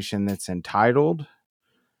generation that's entitled.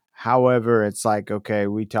 However, it's like, okay,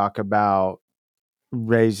 we talk about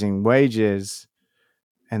raising wages,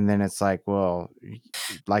 and then it's like, well,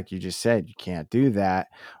 like you just said, you can't do that.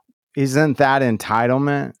 Isn't that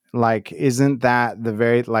entitlement? Like, isn't that the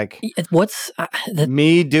very, like, what's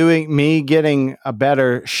me getting a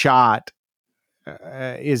better shot?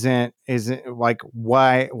 Isn't like,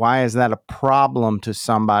 why is that a problem to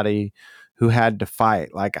somebody who had to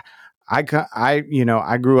fight? Like, I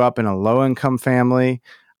grew up in a low income family.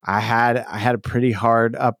 I had a pretty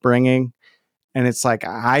hard upbringing, and it's like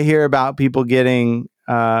I hear about people getting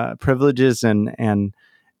privileges and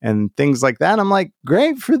things like that. I'm like,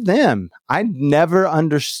 great for them. I never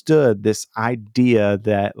understood this idea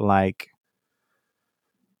that like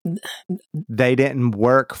they didn't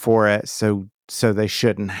work for it, so they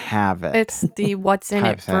shouldn't have it. It's the what's in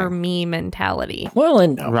it for me mentality. Well,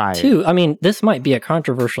 and too, I mean, this might be a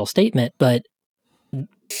controversial statement, but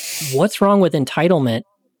what's wrong with entitlement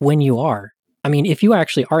when you are? I mean, if you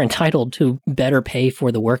actually are entitled to better pay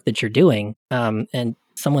for the work that you're doing, and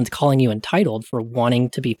someone's calling you entitled for wanting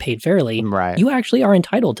to be paid fairly, you actually are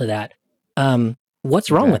entitled to that. What's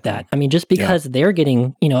wrong with that? I mean, just because they're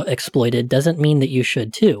getting, exploited doesn't mean that you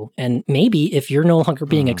should too. And maybe if you're no longer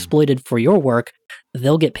being exploited for your work,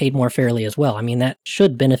 they'll get paid more fairly as well. I mean, that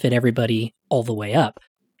should benefit everybody all the way up.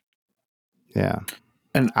 Yeah.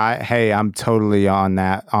 And I'm totally on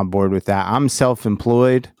board with that. I'm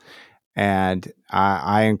self-employed, and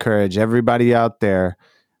I encourage everybody out there.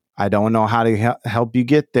 I don't know how to help you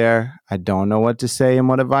get there. I don't know what to say and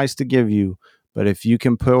what advice to give you. But if you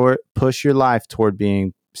can push your life toward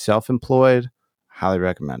being self-employed, highly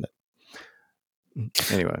recommend it.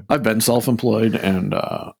 Anyway, I've been self-employed, and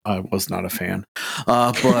I was not a fan.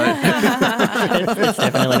 But it's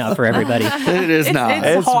definitely not for everybody. It is not.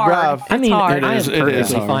 It's hard. Rough. I mean, I am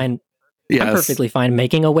perfectly fine. Yes. I'm perfectly fine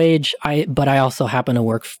making a wage. But I also happen to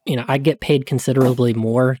work. I get paid considerably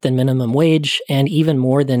more than minimum wage, and even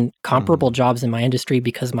more than comparable jobs in my industry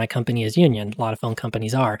because my company is union. A lot of phone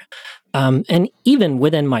companies are. And even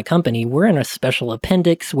within my company, we're in a special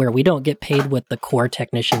appendix where we don't get paid what the core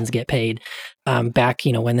technicians get paid. Back,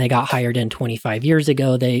 when they got hired in 25 years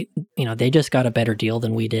ago, they just got a better deal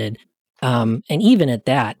than we did. And even at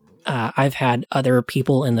that, I've had other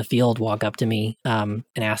people in the field walk up to me and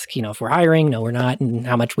ask, if we're hiring, no, we're not, and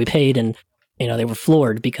how much we paid. And, they were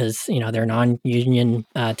floored because, their non-union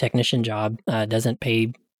technician job doesn't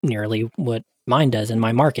pay nearly what mine does in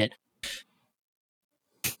my market.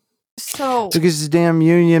 So because the damn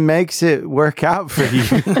union makes it work out for you.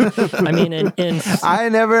 I mean, I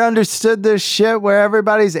never understood this shit where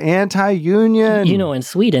everybody's anti-union. In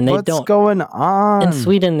Sweden, they don't. What's going on? In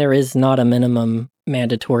Sweden, there is not a minimum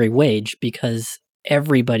mandatory wage because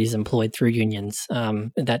everybody's employed through unions.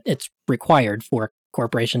 That it's required for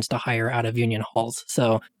corporations to hire out of union halls.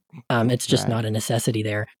 So it's just not a necessity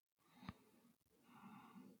there.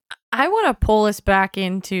 I want to pull us back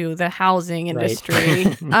into the housing industry.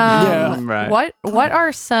 Right. What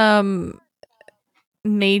are some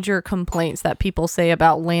major complaints that people say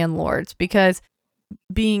about landlords? Because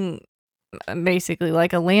being basically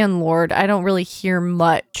like a landlord, I don't really hear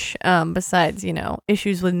much besides,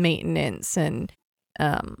 issues with maintenance and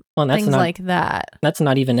things like that. That's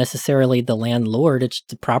not even necessarily the landlord, it's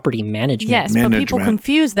the property management. Yes, but people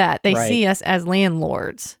confuse that. They see us as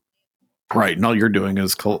landlords. Right. And all you're doing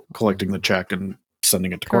is collecting the check and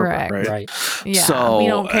sending it to corporate, right? Yeah. So, we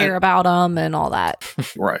don't care about them and all that.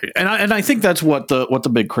 Right. And I think that's what the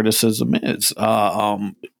big criticism is.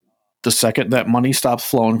 The second that money stops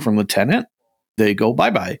flowing from the tenant, they go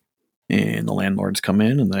bye-bye. And the landlords come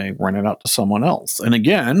in and they rent it out to someone else. And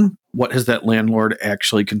again, what has that landlord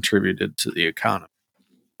actually contributed to the economy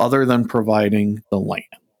other than providing the land?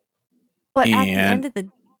 But at the end of the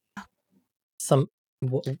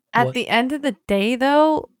At the end of the day,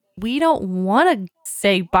 though, we don't want to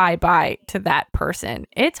say bye-bye to that person.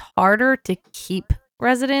 It's harder to keep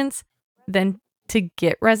residents than to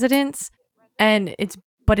get residents. And it's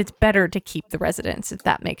better to keep the residents, if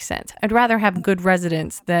that makes sense. I'd rather have good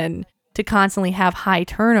residents than to constantly have high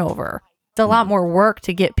turnover. It's a lot more work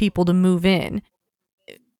to get people to move in.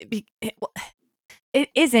 It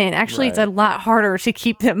isn't. Actually, It's a lot harder to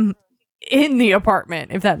keep them in the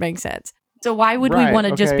apartment, if that makes sense. So why would we want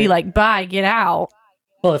to just be like, bye, get out?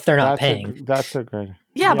 Well, if they're not paying. That's a good...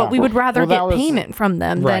 Yeah, but we would rather get payment from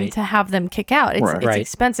them than to have them kick out. It's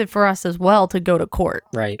expensive for us as well to go to court.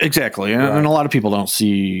 Right. Exactly. And a lot of people don't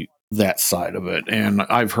see that side of it. And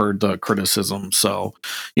I've heard the criticism. So,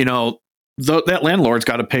 that landlord's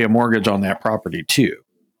got to pay a mortgage on that property too.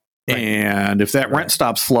 Right. And if that rent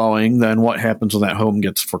stops flowing, then what happens when that home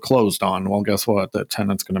gets foreclosed on? Well, guess what? The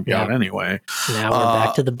tenant's going to be out anyway. Now we're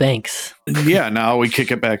back to the banks. Yeah, now we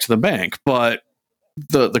kick it back to the bank. But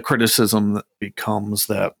the criticism that becomes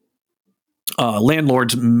that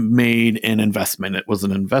landlords made an investment. It was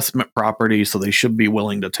an investment property, so they should be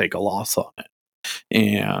willing to take a loss on it.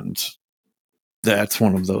 And that's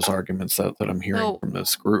one of those arguments that I'm hearing from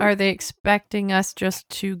this group. Are they expecting us just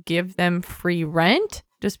to give them free rent?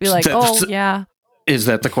 Just be like, yeah. Is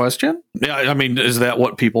that the question? Yeah, I mean, is that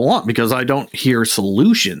what people want? Because I don't hear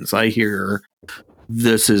solutions. I hear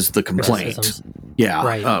this is the complaint. Yeah.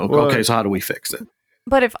 Right. Okay, so how do we fix it?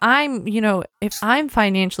 But if I'm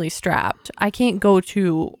financially strapped, I can't go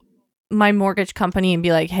to my mortgage company and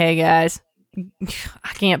be like, hey guys,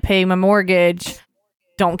 I can't pay my mortgage.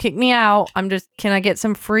 Don't kick me out. Can I get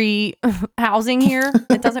some free housing here?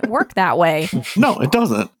 It doesn't work that way. No, it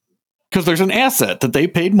doesn't. Because there's an asset that they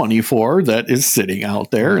paid money for that is sitting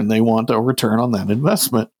out there and they want a return on that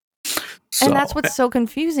investment. And that's what's so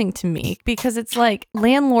confusing to me, because it's like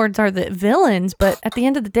landlords are the villains, but at the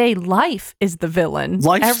end of the day, life is the villain.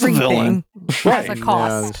 Life's the villain. Has a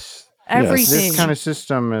cost. Yes. Everything. This kind of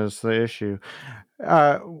system is the issue.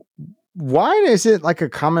 Why is it like a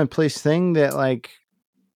commonplace thing that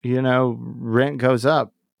rent goes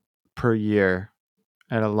up per year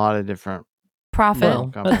at a lot of different profit? Well,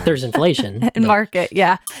 but there's inflation. And market,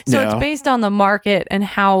 yeah. So it's based on the market and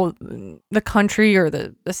how the country or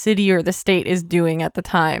the city or the state is doing at the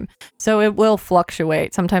time. So it will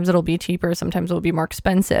fluctuate. Sometimes it'll be cheaper. Sometimes it'll be more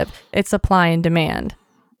expensive. It's supply and demand.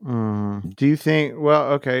 Do you think,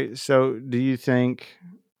 so do you think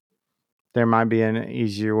there might be an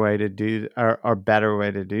easier way to do, or better way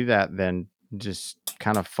to do that than just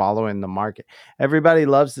kind of following the market? Everybody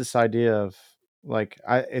loves this idea of,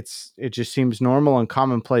 it just seems normal and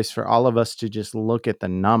commonplace for all of us to just look at the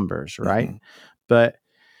numbers, right? Mm-hmm. But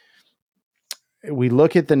we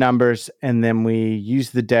look at the numbers and then we use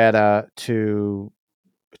the data to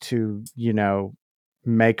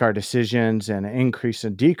make our decisions and increase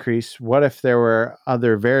and decrease. What if there were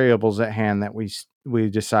other variables at hand that we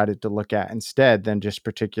decided to look at instead than just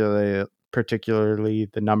particularly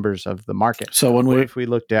the numbers of the market? So when we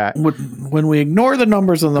looked at when we ignore the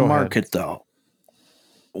numbers of the market, though,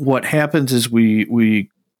 what happens is we're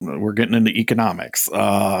getting into economics.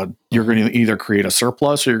 You're going to either create a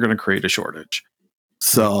surplus or you're going to create a shortage.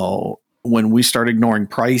 So when we start ignoring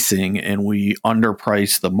pricing and we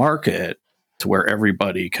underprice the market to where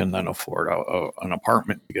everybody can then afford an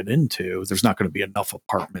apartment to get into, there's not going to be enough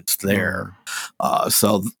apartments there.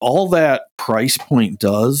 So all that price point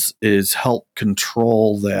does is help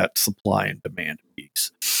control that supply and demand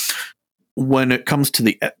piece. When it comes to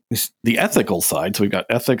the ethical side, so we've got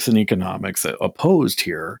ethics and economics opposed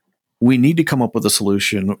here, we need to come up with a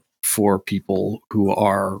solution for people who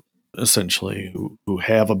are essentially who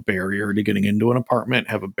have a barrier to getting into an apartment,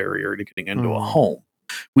 have a barrier to getting into a home.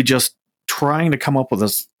 We just trying to come up with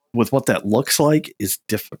with what that looks like is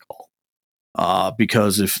difficult.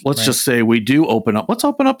 Because if let's Right. just say we do let's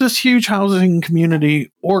open up this huge housing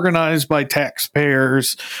community organized by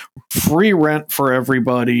taxpayers, free rent for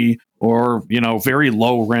everybody, or very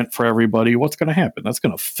low rent for everybody. What's going to happen? That's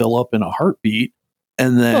going to fill up in a heartbeat,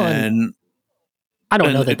 and then I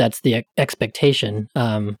don't know that that's the expectation.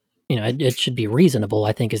 It should be reasonable,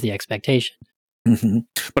 I think, is the expectation.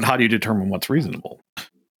 But how do you determine what's reasonable?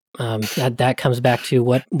 That comes back to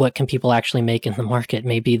what can people actually make in the market.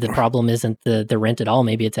 Maybe the problem isn't the rent at all.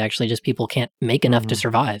 Maybe it's actually just people can't make enough to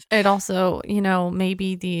survive. It also,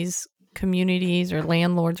 maybe these communities or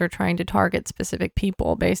landlords are trying to target specific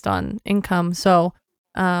people based on income. So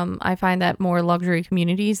I find that more luxury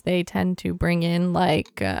communities, they tend to bring in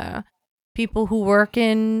like people who work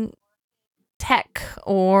in tech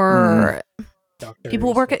or people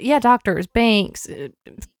who work at doctors, banks,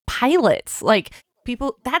 pilots, like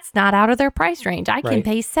people that's not out of their price range. I can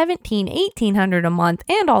pay $1,700-$1,800 a month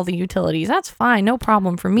and all the utilities. That's fine, no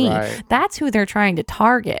problem for me. That's who they're trying to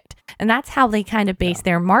target, and that's how they kind of base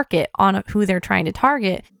their market on who they're trying to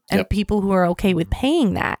target and people who are okay with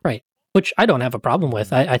paying that. Right. Which I don't have a problem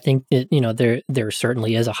with. I think that there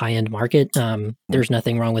certainly is a high end market. There's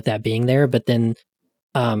nothing wrong with that being there. But then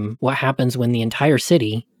what happens when the entire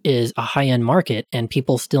city is a high end market and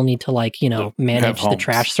people still need to manage the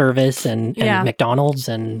trash service and McDonald's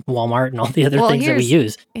and Walmart and all the other things that we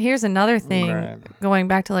use. Here's another thing, going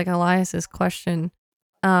back to like Elias's question.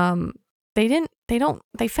 They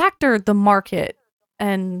factor the market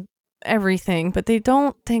and everything, but they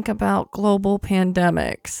don't think about global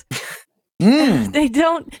pandemics. They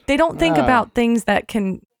don't think about things that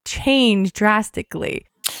can change drastically.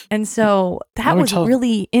 And so that was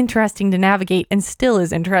really interesting to navigate, and still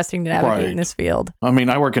is interesting to navigate in this field. I mean,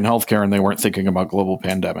 I work in healthcare and they weren't thinking about global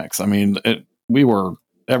pandemics. I mean,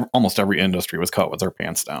 almost every industry was caught with their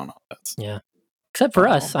pants down. Yeah. Except for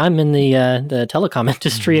us. I'm in the telecom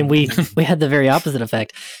industry, and we had the very opposite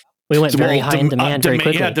effect. We went very high in demand very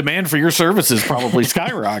quickly. Yeah, demand for your services probably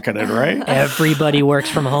skyrocketed, right? Everybody works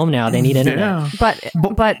from home now. They need internet. Yeah.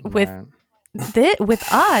 But with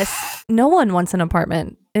us, no one wants an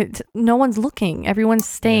apartment. No one's looking. Everyone's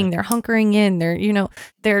staying. They're hunkering in.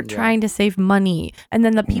 They're trying to save money. And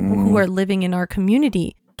then the people who are living in our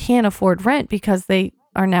community can't afford rent because they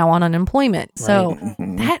are now on unemployment. So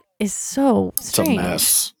that is so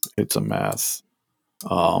strange. It's a mess.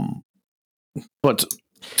 But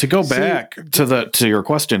to go back to your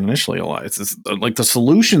question initially, Elias, is like the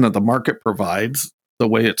solution that the market provides, the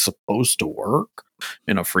way it's supposed to work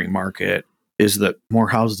in a free market, is that more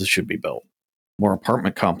houses should be built, more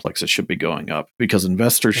apartment complexes should be going up, because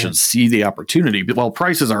investors should see the opportunity. But while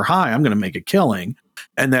prices are high, I'm going to make a killing,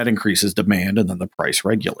 and that increases demand, and then the price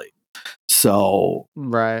regulate. So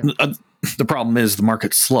the problem is the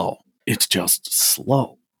market's slow. It's just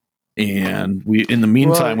slow. And in the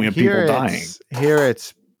meantime, we have people dying. Here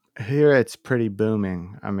it's pretty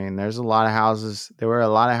booming. I mean, there's a lot of houses. There were a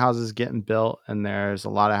lot of houses getting built, and there's a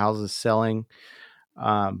lot of houses selling.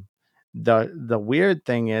 The weird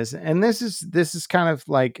thing is, and this is kind of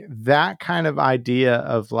like that kind of idea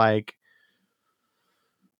of like,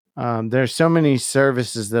 there's so many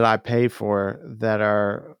services that I pay for that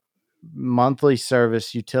are monthly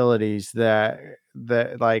service utilities that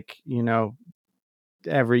like,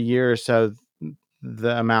 every year or so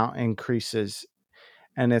the amount increases.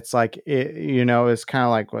 And it's like, it's kind of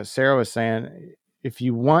like what Sarah was saying. If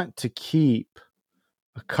you want to keep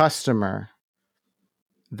a customer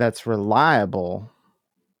that's reliable,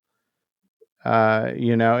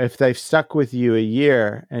 if they've stuck with you a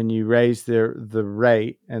year and you raise the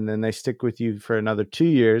rate, and then they stick with you for another 2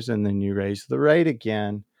 years, and then you raise the rate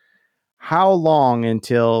again, how long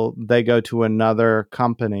until they go to another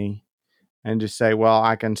company and just say, well,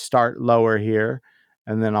 I can start lower here,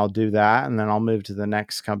 and then I'll do that, and then I'll move to the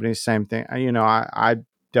next company. Same thing. I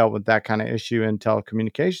dealt with that kind of issue in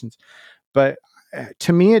telecommunications, but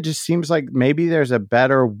to me, it just seems like maybe there's a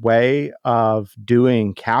better way of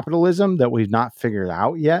doing capitalism that we've not figured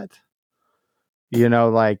out yet.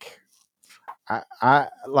 Like I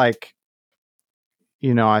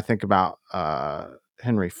think about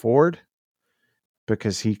Henry Ford,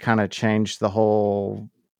 because he kind of changed the whole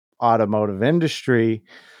automotive industry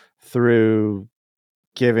through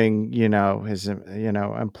giving his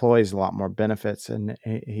employees a lot more benefits, and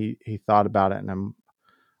he thought about it in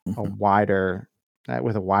a wider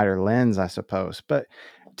lens, I suppose. But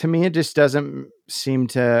to me, it just doesn't seem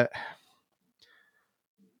to.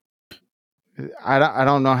 I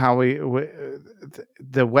don't know how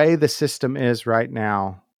the way the system is right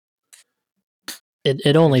now.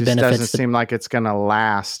 it only It just benefits doesn't seem like it's going to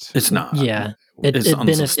last. It's not. yeah. It's It's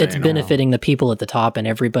unsustainable. benefiting the people at the top, and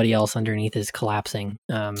everybody else underneath is collapsing.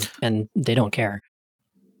 And they don't care.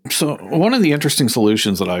 So one of the interesting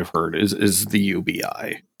solutions that I've heard is the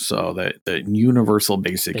UBI, so that universal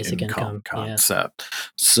basic income yeah. concept.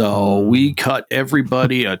 So we cut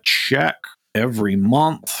everybody a check every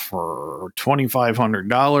month for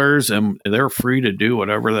 $2,500, and they're free to do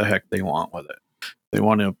whatever the heck they want with it. They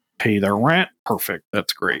want to pay their rent, perfect,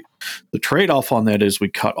 that's great. The trade-off on that is we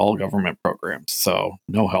cut all government programs, so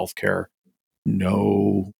no healthcare,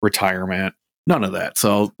 no retirement, none of that.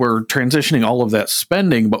 So we're transitioning all of that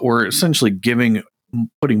spending, but we're essentially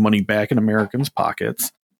putting money back in Americans'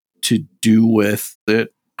 pockets to do with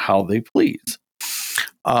it how they please.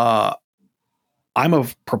 I'm a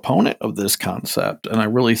proponent of this concept, and I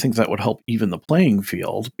really think that would help even the playing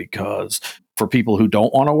field, because for people who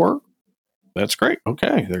don't want to work, that's great.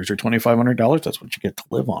 Okay, there's your $2,500. That's what you get to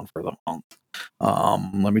live on for the month.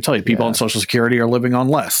 Let me tell you, people on Social Security are living on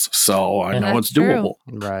less, so I know it's doable.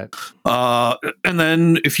 Right. And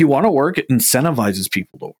then if you want to work, it incentivizes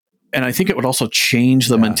people to work. And I think it would also change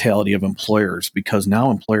the mentality of employers, because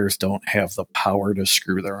now employers don't have the power to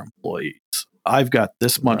screw their employees. I've got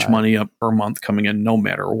this much money up per month coming in no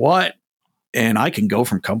matter what. And I can go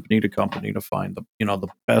from company to company to find the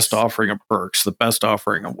best offering of perks, the best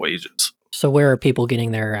offering of wages. So where are people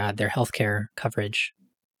getting their healthcare coverage?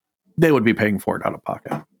 They would be paying for it out of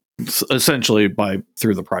pocket, essentially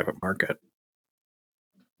through the private market.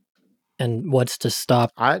 And what's to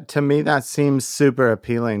stop? To me, that seems super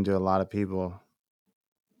appealing to a lot of people.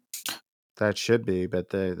 That should be, but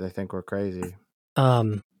they think we're crazy.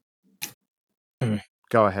 Go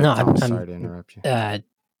ahead. No, Tom. Sorry to interrupt you.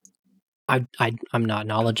 I'm not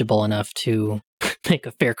knowledgeable enough to make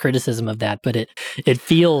a fair criticism of that, but it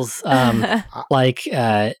feels like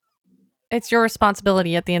it's your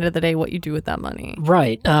responsibility at the end of the day what you do with that money.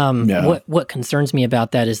 Right. What concerns me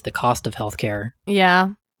about that is the cost of healthcare. Yeah.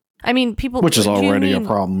 I mean, people, which is already a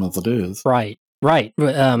problem as it is. Right.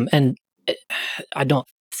 And I don't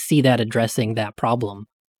see that addressing that problem.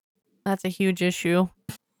 That's a huge issue.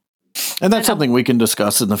 And that's something we can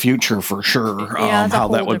discuss in the future for sure. How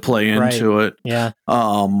that would play into it. Yeah.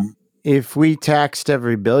 If we taxed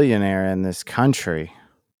every billionaire in this country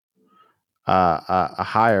a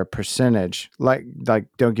higher percentage, like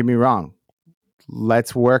don't get me wrong,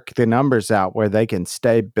 let's work the numbers out where they can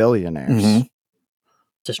stay billionaires. Mm-hmm.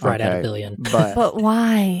 Just right at $1 billion. But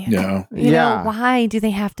why? Yeah. You know, why do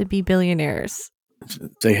they have to be billionaires?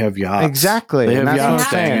 They have yachts. Exactly. They have and yachts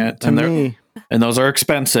staying it. To me. And those are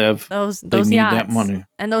expensive. Those they need yachts. that money.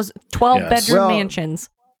 And those 12-bedroom mansions.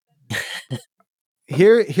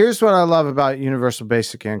 Here's what I love about universal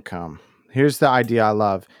basic income. Here's the idea I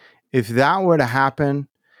love. If that were to happen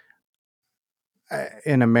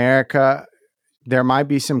in America, there might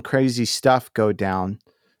be some crazy stuff go down,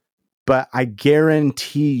 but I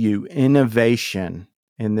guarantee you innovation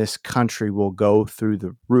in this country will go through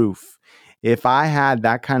the roof. If I had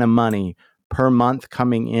that kind of money per month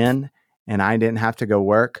coming in and I didn't have to go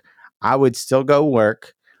work, I would still go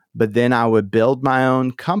work, but then I would build my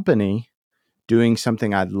own company doing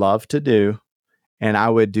something I'd love to do. And I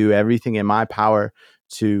would do everything in my power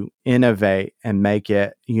to innovate and make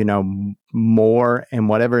it, more in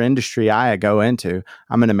whatever industry I go into.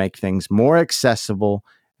 I'm going to make things more accessible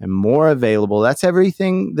and more available. That's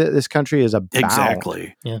everything that this country is about.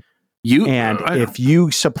 Exactly. Yeah. If you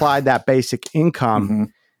supplied that basic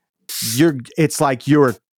income, it's like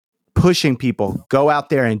you're pushing people, go out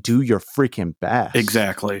there and do your freaking best.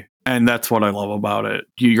 Exactly. And that's what I love about it.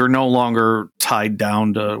 You're no longer tied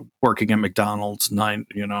down to working at McDonald's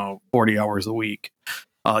 40 hours a week.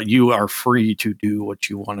 You are free to do what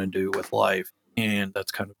you want to do with life. And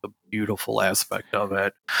that's kind of the beautiful aspect of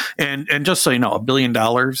it. And just so you know, $1 billion,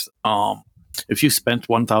 if you spent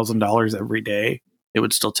 $1,000 every day, it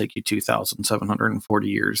would still take you 2,740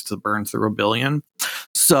 years to burn through $1 billion.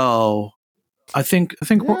 So I think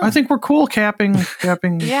we're cool capping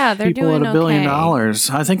yeah, they're people doing at $1 billion.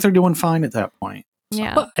 okay. I think they're doing fine at that point.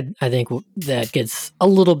 Yeah. But I think that gets a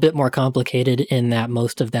little bit more complicated in that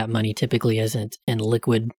most of that money typically isn't in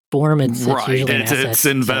liquid form. It's usually in assets. It's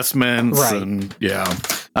investments. Right. And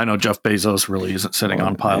I know Jeff Bezos really isn't sitting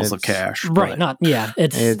on piles of cash. Right.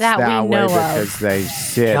 It's that we way know because they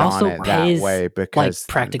sit on it that way because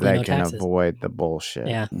practically they no can taxes. avoid the bullshit.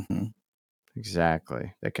 Yeah. Mm-hmm.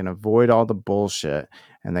 Exactly. They can avoid all the bullshit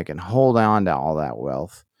and they can hold on to all that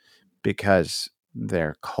wealth because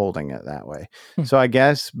they're holding it that way. So I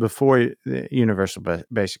guess before the universal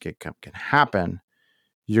basic income can happen,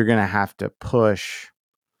 you're going to have to push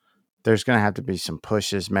there's going to have to be some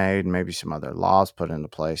pushes made, maybe some other laws put into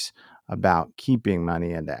place about keeping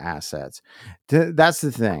money into assets. That's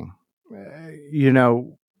the thing.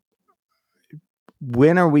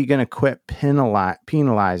 When are we going to quit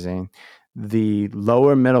penalizing the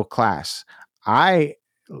lower middle class? I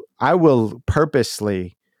will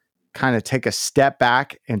purposely kind of take a step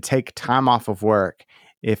back and take time off of work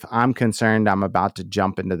if I'm concerned I'm about to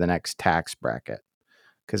jump into the next tax bracket,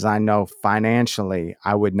 because I know financially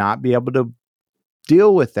I would not be able to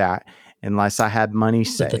deal with that unless I had money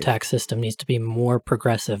saved. The tax system needs to be more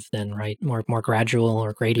progressive than, right? More gradual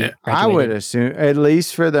or graduated. I would assume, at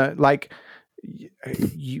least for the,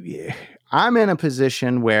 I'm in a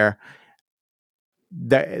position where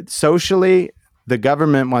socially the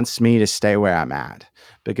government wants me to stay where I'm at,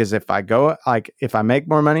 because if I make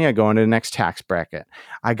more money, I go into the next tax bracket.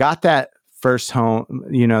 I got that first home,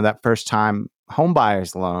 that first time home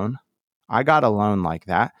buyer's loan. I got a loan like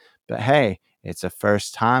that, but hey, it's a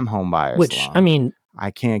first time home buyer's loan. I mean,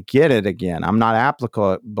 I can't get it again. I'm not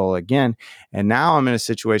applicable again. And now I'm in a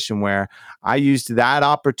situation where I used that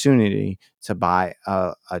opportunity to buy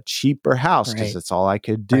a cheaper house because it's all I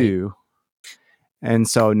could do. Right. And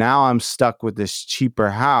so now I'm stuck with this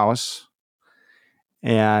cheaper house,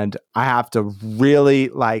 and I have to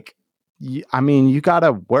really you got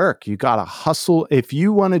to work. You got to hustle. If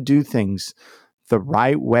you want to do things the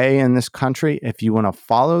right way in this country, if you want to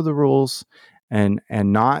follow the rules and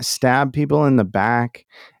not stab people in the back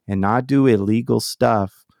and not do illegal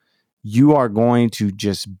stuff, you are going to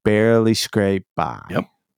just barely scrape by. Yep.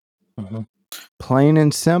 Mm-hmm. Plain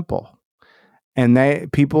and simple. And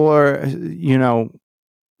people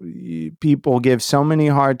give so many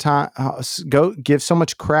hard time, give so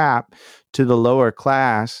much crap to the lower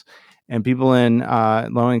class and people in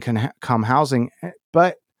low income housing,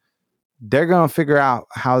 but they're going to figure out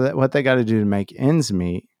what they got to do to make ends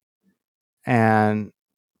meet. And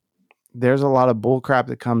there's a lot of bull crap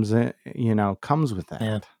that comes with that.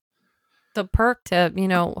 Yeah. The perk to,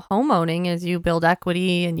 home owning is you build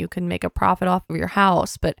equity and you can make a profit off of your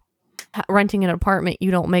house, but renting an apartment,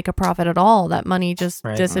 you don't make a profit at all. That money just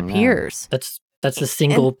disappears. That's the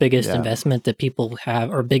single biggest investment that people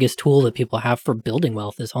have, or biggest tool that people have for building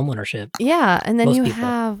wealth, is homeownership. Yeah, and then you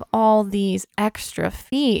have all these extra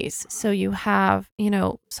fees. So you have,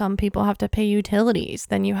 some people have to pay utilities,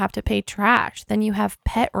 then you have to pay trash, then you have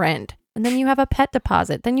pet rent, and then you have a pet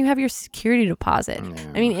deposit, then you have your security deposit.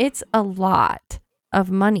 I mean, it's a lot of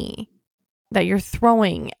money that you're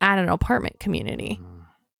throwing at an apartment community.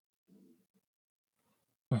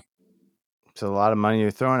 It's a lot of money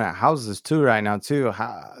you're throwing at houses too right now too.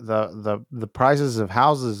 The prices of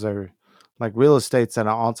houses are like real estate's at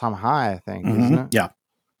an all-time high, I think, isn't it? Yeah.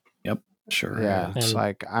 Yep. Sure. Yeah. It's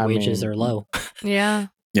wages are low. Yeah.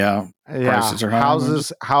 Yeah. Prices are high.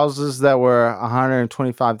 Houses that were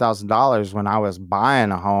 $125,000 when I was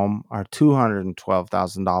buying a home are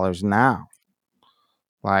 $212,000 now.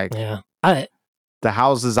 The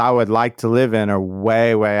houses I would like to live in are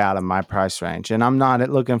way, way out of my price range. And I'm not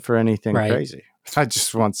looking for anything crazy. I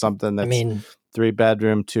just want something that's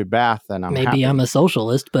 3-bedroom, 2-bath, and I'm happy. I'm a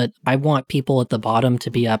socialist, but I want people at the bottom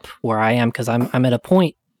to be up where I am, because I'm at a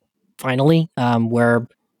point finally where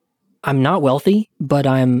I'm not wealthy, but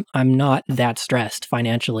I'm not that stressed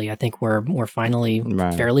financially. I think we're finally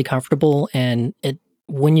fairly comfortable, and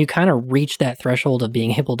when you kind of reach that threshold of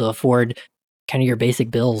being able to afford kind of your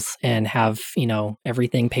basic bills and have,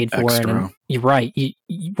 everything paid for. Extra. And you're right,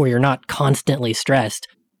 where you're not constantly stressed.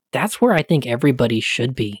 That's where I think everybody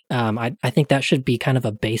should be. I think that should be kind of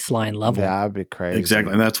a baseline level. Yeah, that'd be crazy.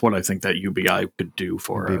 Exactly. And that's what I think that UBI could do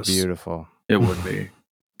for us. It'd be beautiful. It would be.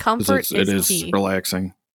 Comfort it is key.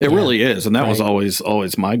 Relaxing. It really is. And that was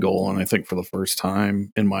always my goal. And I think for the first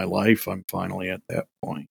time in my life, I'm finally at that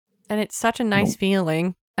point. And it's such a nice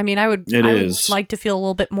feeling. I mean, I would like to feel a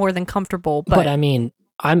little bit more than comfortable, but I mean,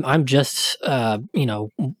 I'm just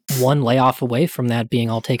one layoff away from that being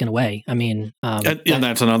all taken away. I mean, and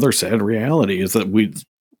that's another sad reality, is that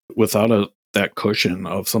without that cushion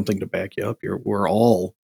of something to back you up, we're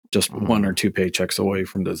all just 1 or 2 paychecks away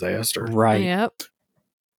from disaster. Right. Yep.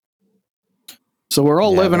 So we're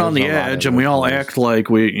all living on the edge, and we all act like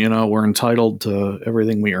we're entitled to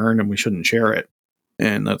everything we earn and we shouldn't share it.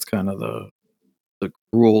 And that's kind of the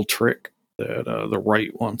cruel trick that the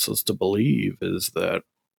right wants us to believe, is that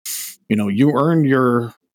you earned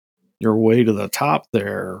your way to the top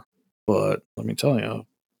there, but let me tell you,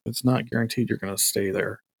 it's not guaranteed you're going to stay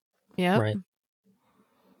there. Yeah. Right.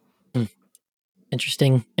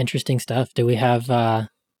 Interesting stuff. Do we have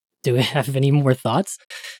any more thoughts?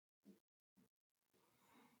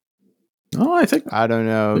 Oh, I don't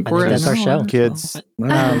know. think we're that's our show. Kids.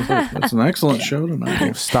 That's an excellent show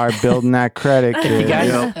tonight. Start building that credit, kids.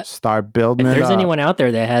 Guys, start building it up. If there's anyone out there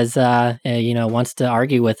that has, wants to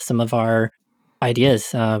argue with some of our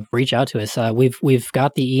ideas, reach out to us. We've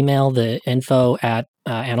got the email, the info at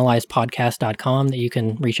analyzedpodcast.com that you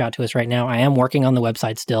can reach out to us right now. I am working on the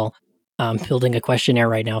website still. Building a questionnaire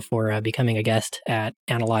right now for becoming a guest at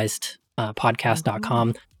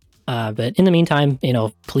analyzedpodcast.com. But in the meantime,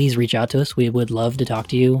 please reach out to us. We would love to talk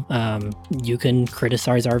to you. You can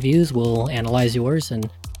criticize our views. We'll analyze yours and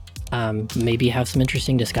maybe have some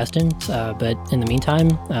interesting discussions. But in the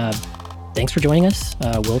meantime, thanks for joining us.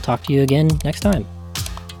 We'll talk to you again next time.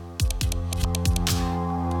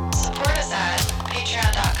 Support us at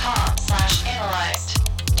patreon.com/analyzed.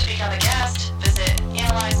 To become a guest, visit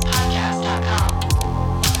analyzedpodcast.com.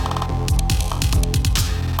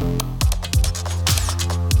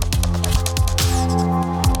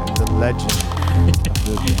 The legend of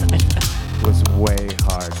the was way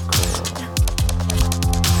hardcore.